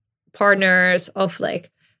design partners, of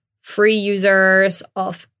like free users,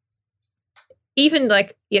 of even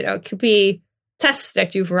it could be tests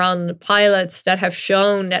that you've run, pilots that have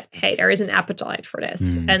shown that, hey, there is an appetite for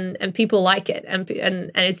this and people like it and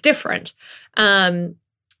it's different. And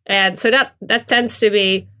so that tends to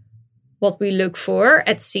be what we look for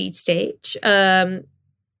at seed stage.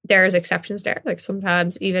 There's exceptions there, like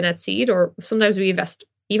sometimes even at seed, or sometimes we invest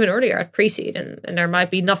even earlier at pre-seed, and there might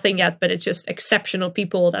be nothing yet, but it's just exceptional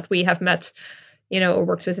people that we have met, or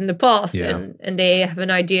worked with in the past, and they have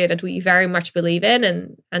an idea that we very much believe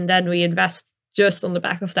in, and then we invest just on the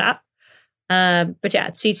back of that. But yeah,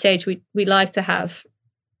 at seed stage, we like to have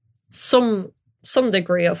some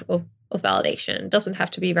degree of validation. It doesn't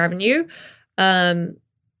have to be revenue.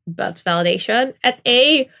 But validation. At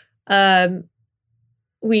A,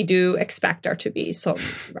 we do expect there to be some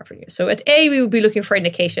revenue. So at A, we would be looking for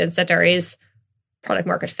indications that there is product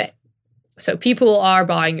market fit. So people are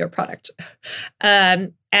buying your product.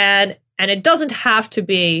 And it doesn't have to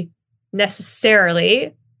be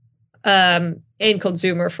necessarily in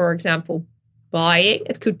consumer, for example, buying.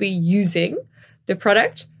 It could be using the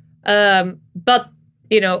product. But,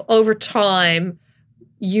 over time,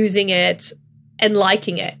 using it and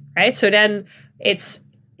liking it, right? So then it's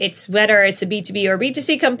whether it's a B2B or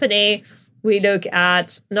B2C company, we look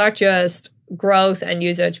at not just growth and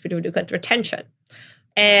usage, but we look at retention.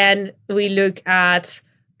 And we look at,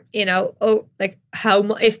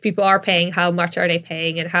 if people are paying, how much are they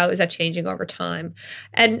paying and how is that changing over time?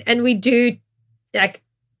 And we do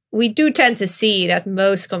tend to see that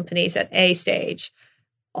most companies at A stage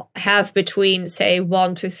have between, say,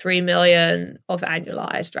 1 to 3 million of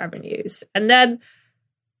annualized revenues. And then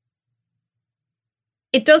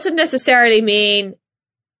it doesn't necessarily mean,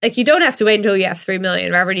 you don't have to wait until you have 3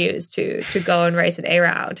 million revenues to go and raise an A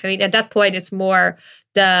round. I mean, at that point, it's more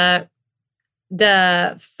the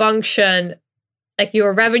function,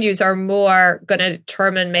 your revenues are more going to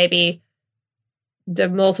determine maybe the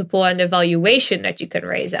multiple and the valuation that you can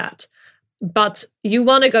raise at. But you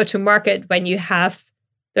want to go to market when you have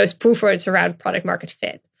those proof points around product market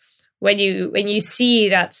fit. When you see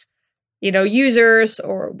that, users,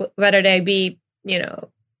 or whether they be,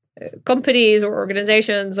 companies or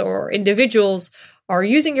organizations or individuals, are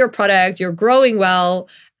using your product, you're growing well,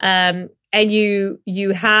 and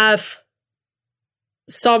you have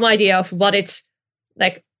some idea of what it's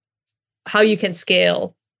like, how you can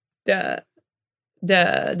scale the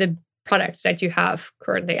product that you have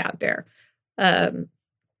currently out there.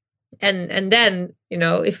 And then,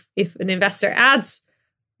 if an investor adds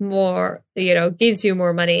more, gives you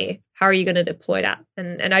more money, how are you going to deploy that?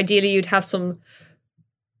 And ideally you'd have some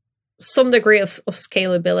degree of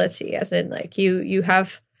scalability, as in like you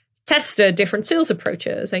have tested different sales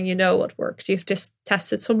approaches and what works. You've just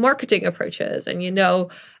tested some marketing approaches and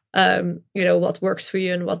what works for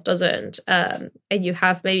you and what doesn't. And you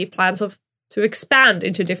have maybe plans to expand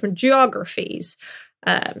into different geographies,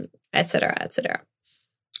 et cetera, et cetera.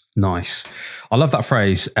 Nice. I love that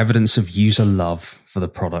phrase, evidence of user love for the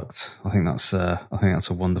product. I think that's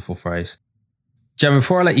a wonderful phrase. Gemma,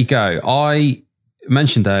 before I let you go, I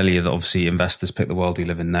mentioned earlier that obviously investors pick the world we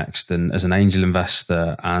live in next, and as an angel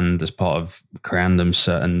investor and as part of Creandum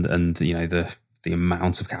and the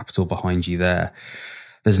amount of capital behind you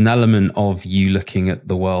there's an element of you looking at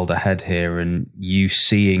the world ahead here and you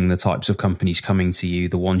seeing the types of companies coming to you,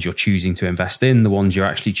 the ones you're choosing to invest in, the ones you're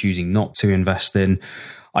actually choosing not to invest in.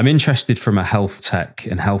 I'm interested from a health tech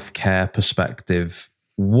and healthcare perspective.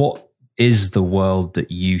 What is the world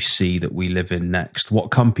that you see that we live in next?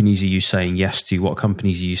 What companies are you saying yes to? What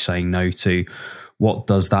companies are you saying no to? What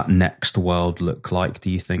does that next world look like,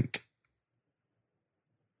 do you think?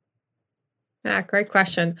 Yeah, great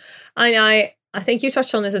question. I think you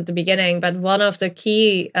touched on this at the beginning, but one of the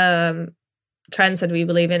key trends that we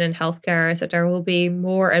believe in healthcare is that there will be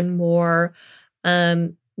more and more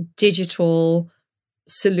digital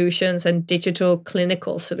solutions and digital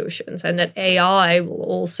clinical solutions, and that AI will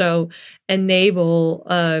also enable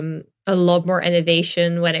a lot more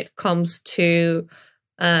innovation when it comes to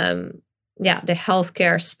the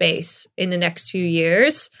healthcare space in the next few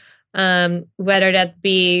years. Whether that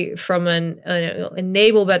be from an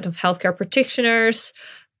enablement of healthcare practitioners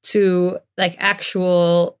to like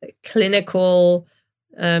actual clinical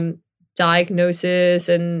diagnosis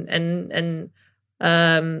and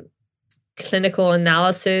clinical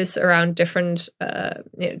analysis around different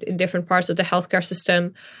parts of the healthcare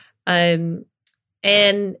system, and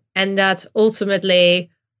that ultimately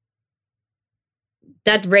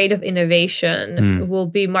that rate of innovation will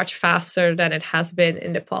be much faster than it has been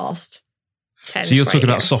in the past 10, so you're talking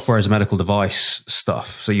about years. software as a medical device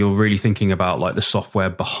stuff. So you're really thinking about like the software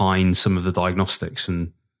behind some of the diagnostics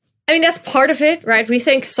and. I mean, that's part of it, right? We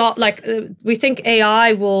think we think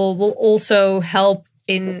AI will also help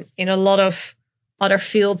in a lot of other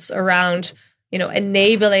fields around,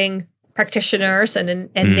 enabling practitioners and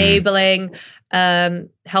enabling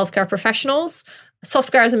healthcare professionals.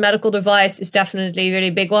 Software as a medical device is definitely a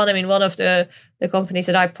really big one. I mean, one of the companies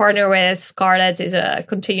that I partner with, Scarlett, is a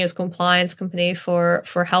continuous compliance company for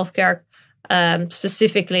healthcare,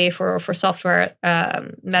 specifically for software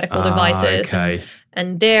medical devices. Okay.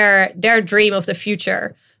 And their dream of the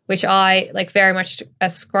future, which I like very much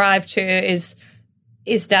ascribe to,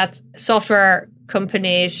 is that software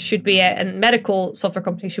companies should be and medical software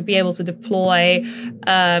companies should be able to deploy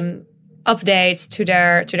updates to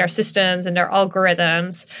their systems and their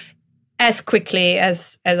algorithms as quickly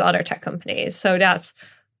as other tech companies. So that's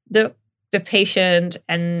the patient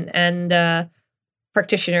and the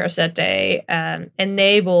practitioners that they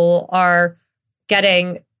enable are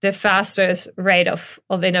getting the fastest rate of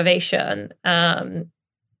innovation,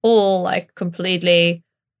 all like completely,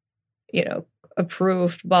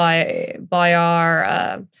 approved by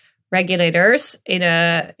our regulators in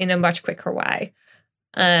a much quicker way.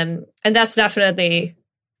 And that's definitely,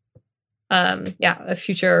 a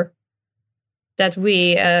future that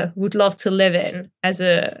we would love to live in as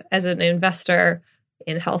an investor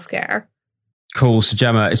in healthcare. Cool. So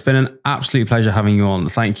Gemma, it's been an absolute pleasure having you on.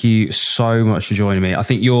 Thank you so much for joining me. I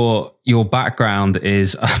think your background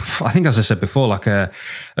is, I think as I said before, like a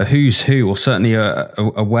who's who, or certainly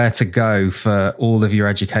a where to go for all of your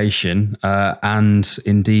education and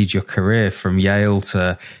indeed your career, from Yale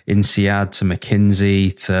to INSEAD to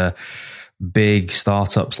McKinsey to big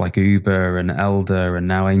startups like Uber and Elder and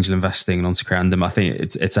now angel investing and onto Creandum. I think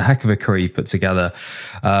it's a heck of a career you put together.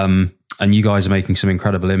 And you guys are making some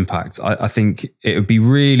incredible impact. I think it would be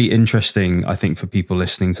really interesting, I think, for people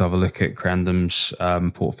listening to have a look at Creandum's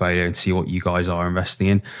portfolio and see what you guys are investing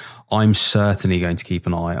in. I'm certainly going to keep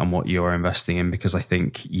an eye on what you're investing in, because I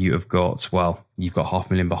think you've got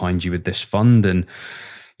 $500,000 behind you with this fund. And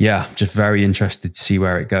yeah, just very interested to see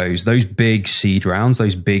where it goes. Those big seed rounds,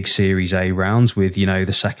 those big Series A rounds with,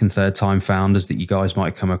 the second, third time founders that you guys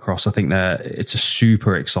might come across, I think it's a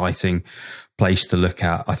super exciting place to look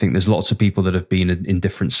at. I think there's lots of people that have been in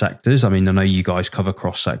different sectors. I mean, I know you guys cover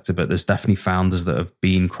cross-sector, but there's definitely founders that have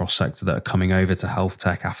been cross-sector that are coming over to health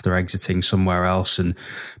tech after exiting somewhere else and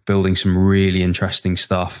building some really interesting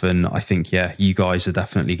stuff. And I think, yeah, you guys are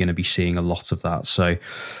definitely going to be seeing a lot of that. So,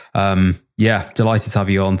 yeah, delighted to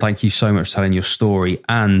have you on. Thank you so much for telling your story.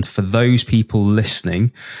 And for those people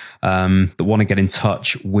listening that want to get in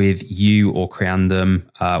touch with you or Creandum,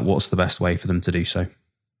 what's the best way for them to do so?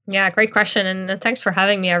 Yeah, great question. And thanks for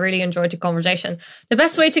having me. I really enjoyed the conversation. The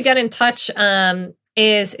best way to get in touch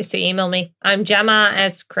is to email me. I'm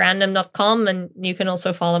Gemma@creandum.com, and you can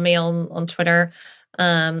also follow me on Twitter.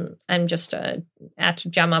 I'm just at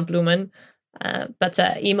Gemma Bloemen. But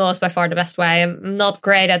email is by far the best way. I'm not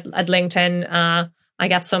great at LinkedIn. I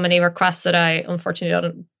get so many requests that I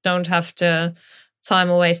unfortunately don't have the time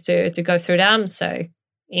always to go through them. So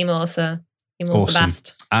email is awesome. The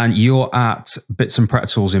best. And you're at Bits and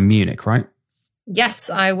Pretzels in Munich, right? Yes,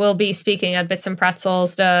 I will be speaking at Bits and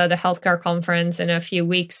Pretzels, the healthcare conference, in a few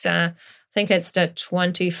weeks. I think it's the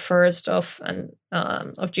 21st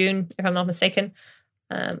of June, if I'm not mistaken.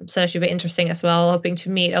 So that should be interesting as well. Hoping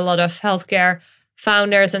to meet a lot of healthcare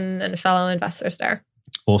founders and fellow investors there.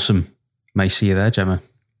 Awesome. May see you there, Gemma.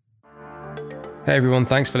 Hey everyone,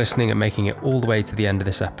 thanks for listening and making it all the way to the end of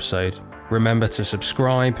this episode. Remember to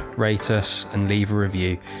subscribe, rate us, and leave a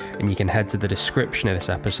review. And you can head to the description of this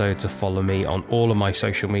episode to follow me on all of my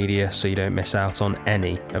social media so you don't miss out on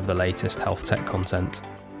any of the latest health tech content.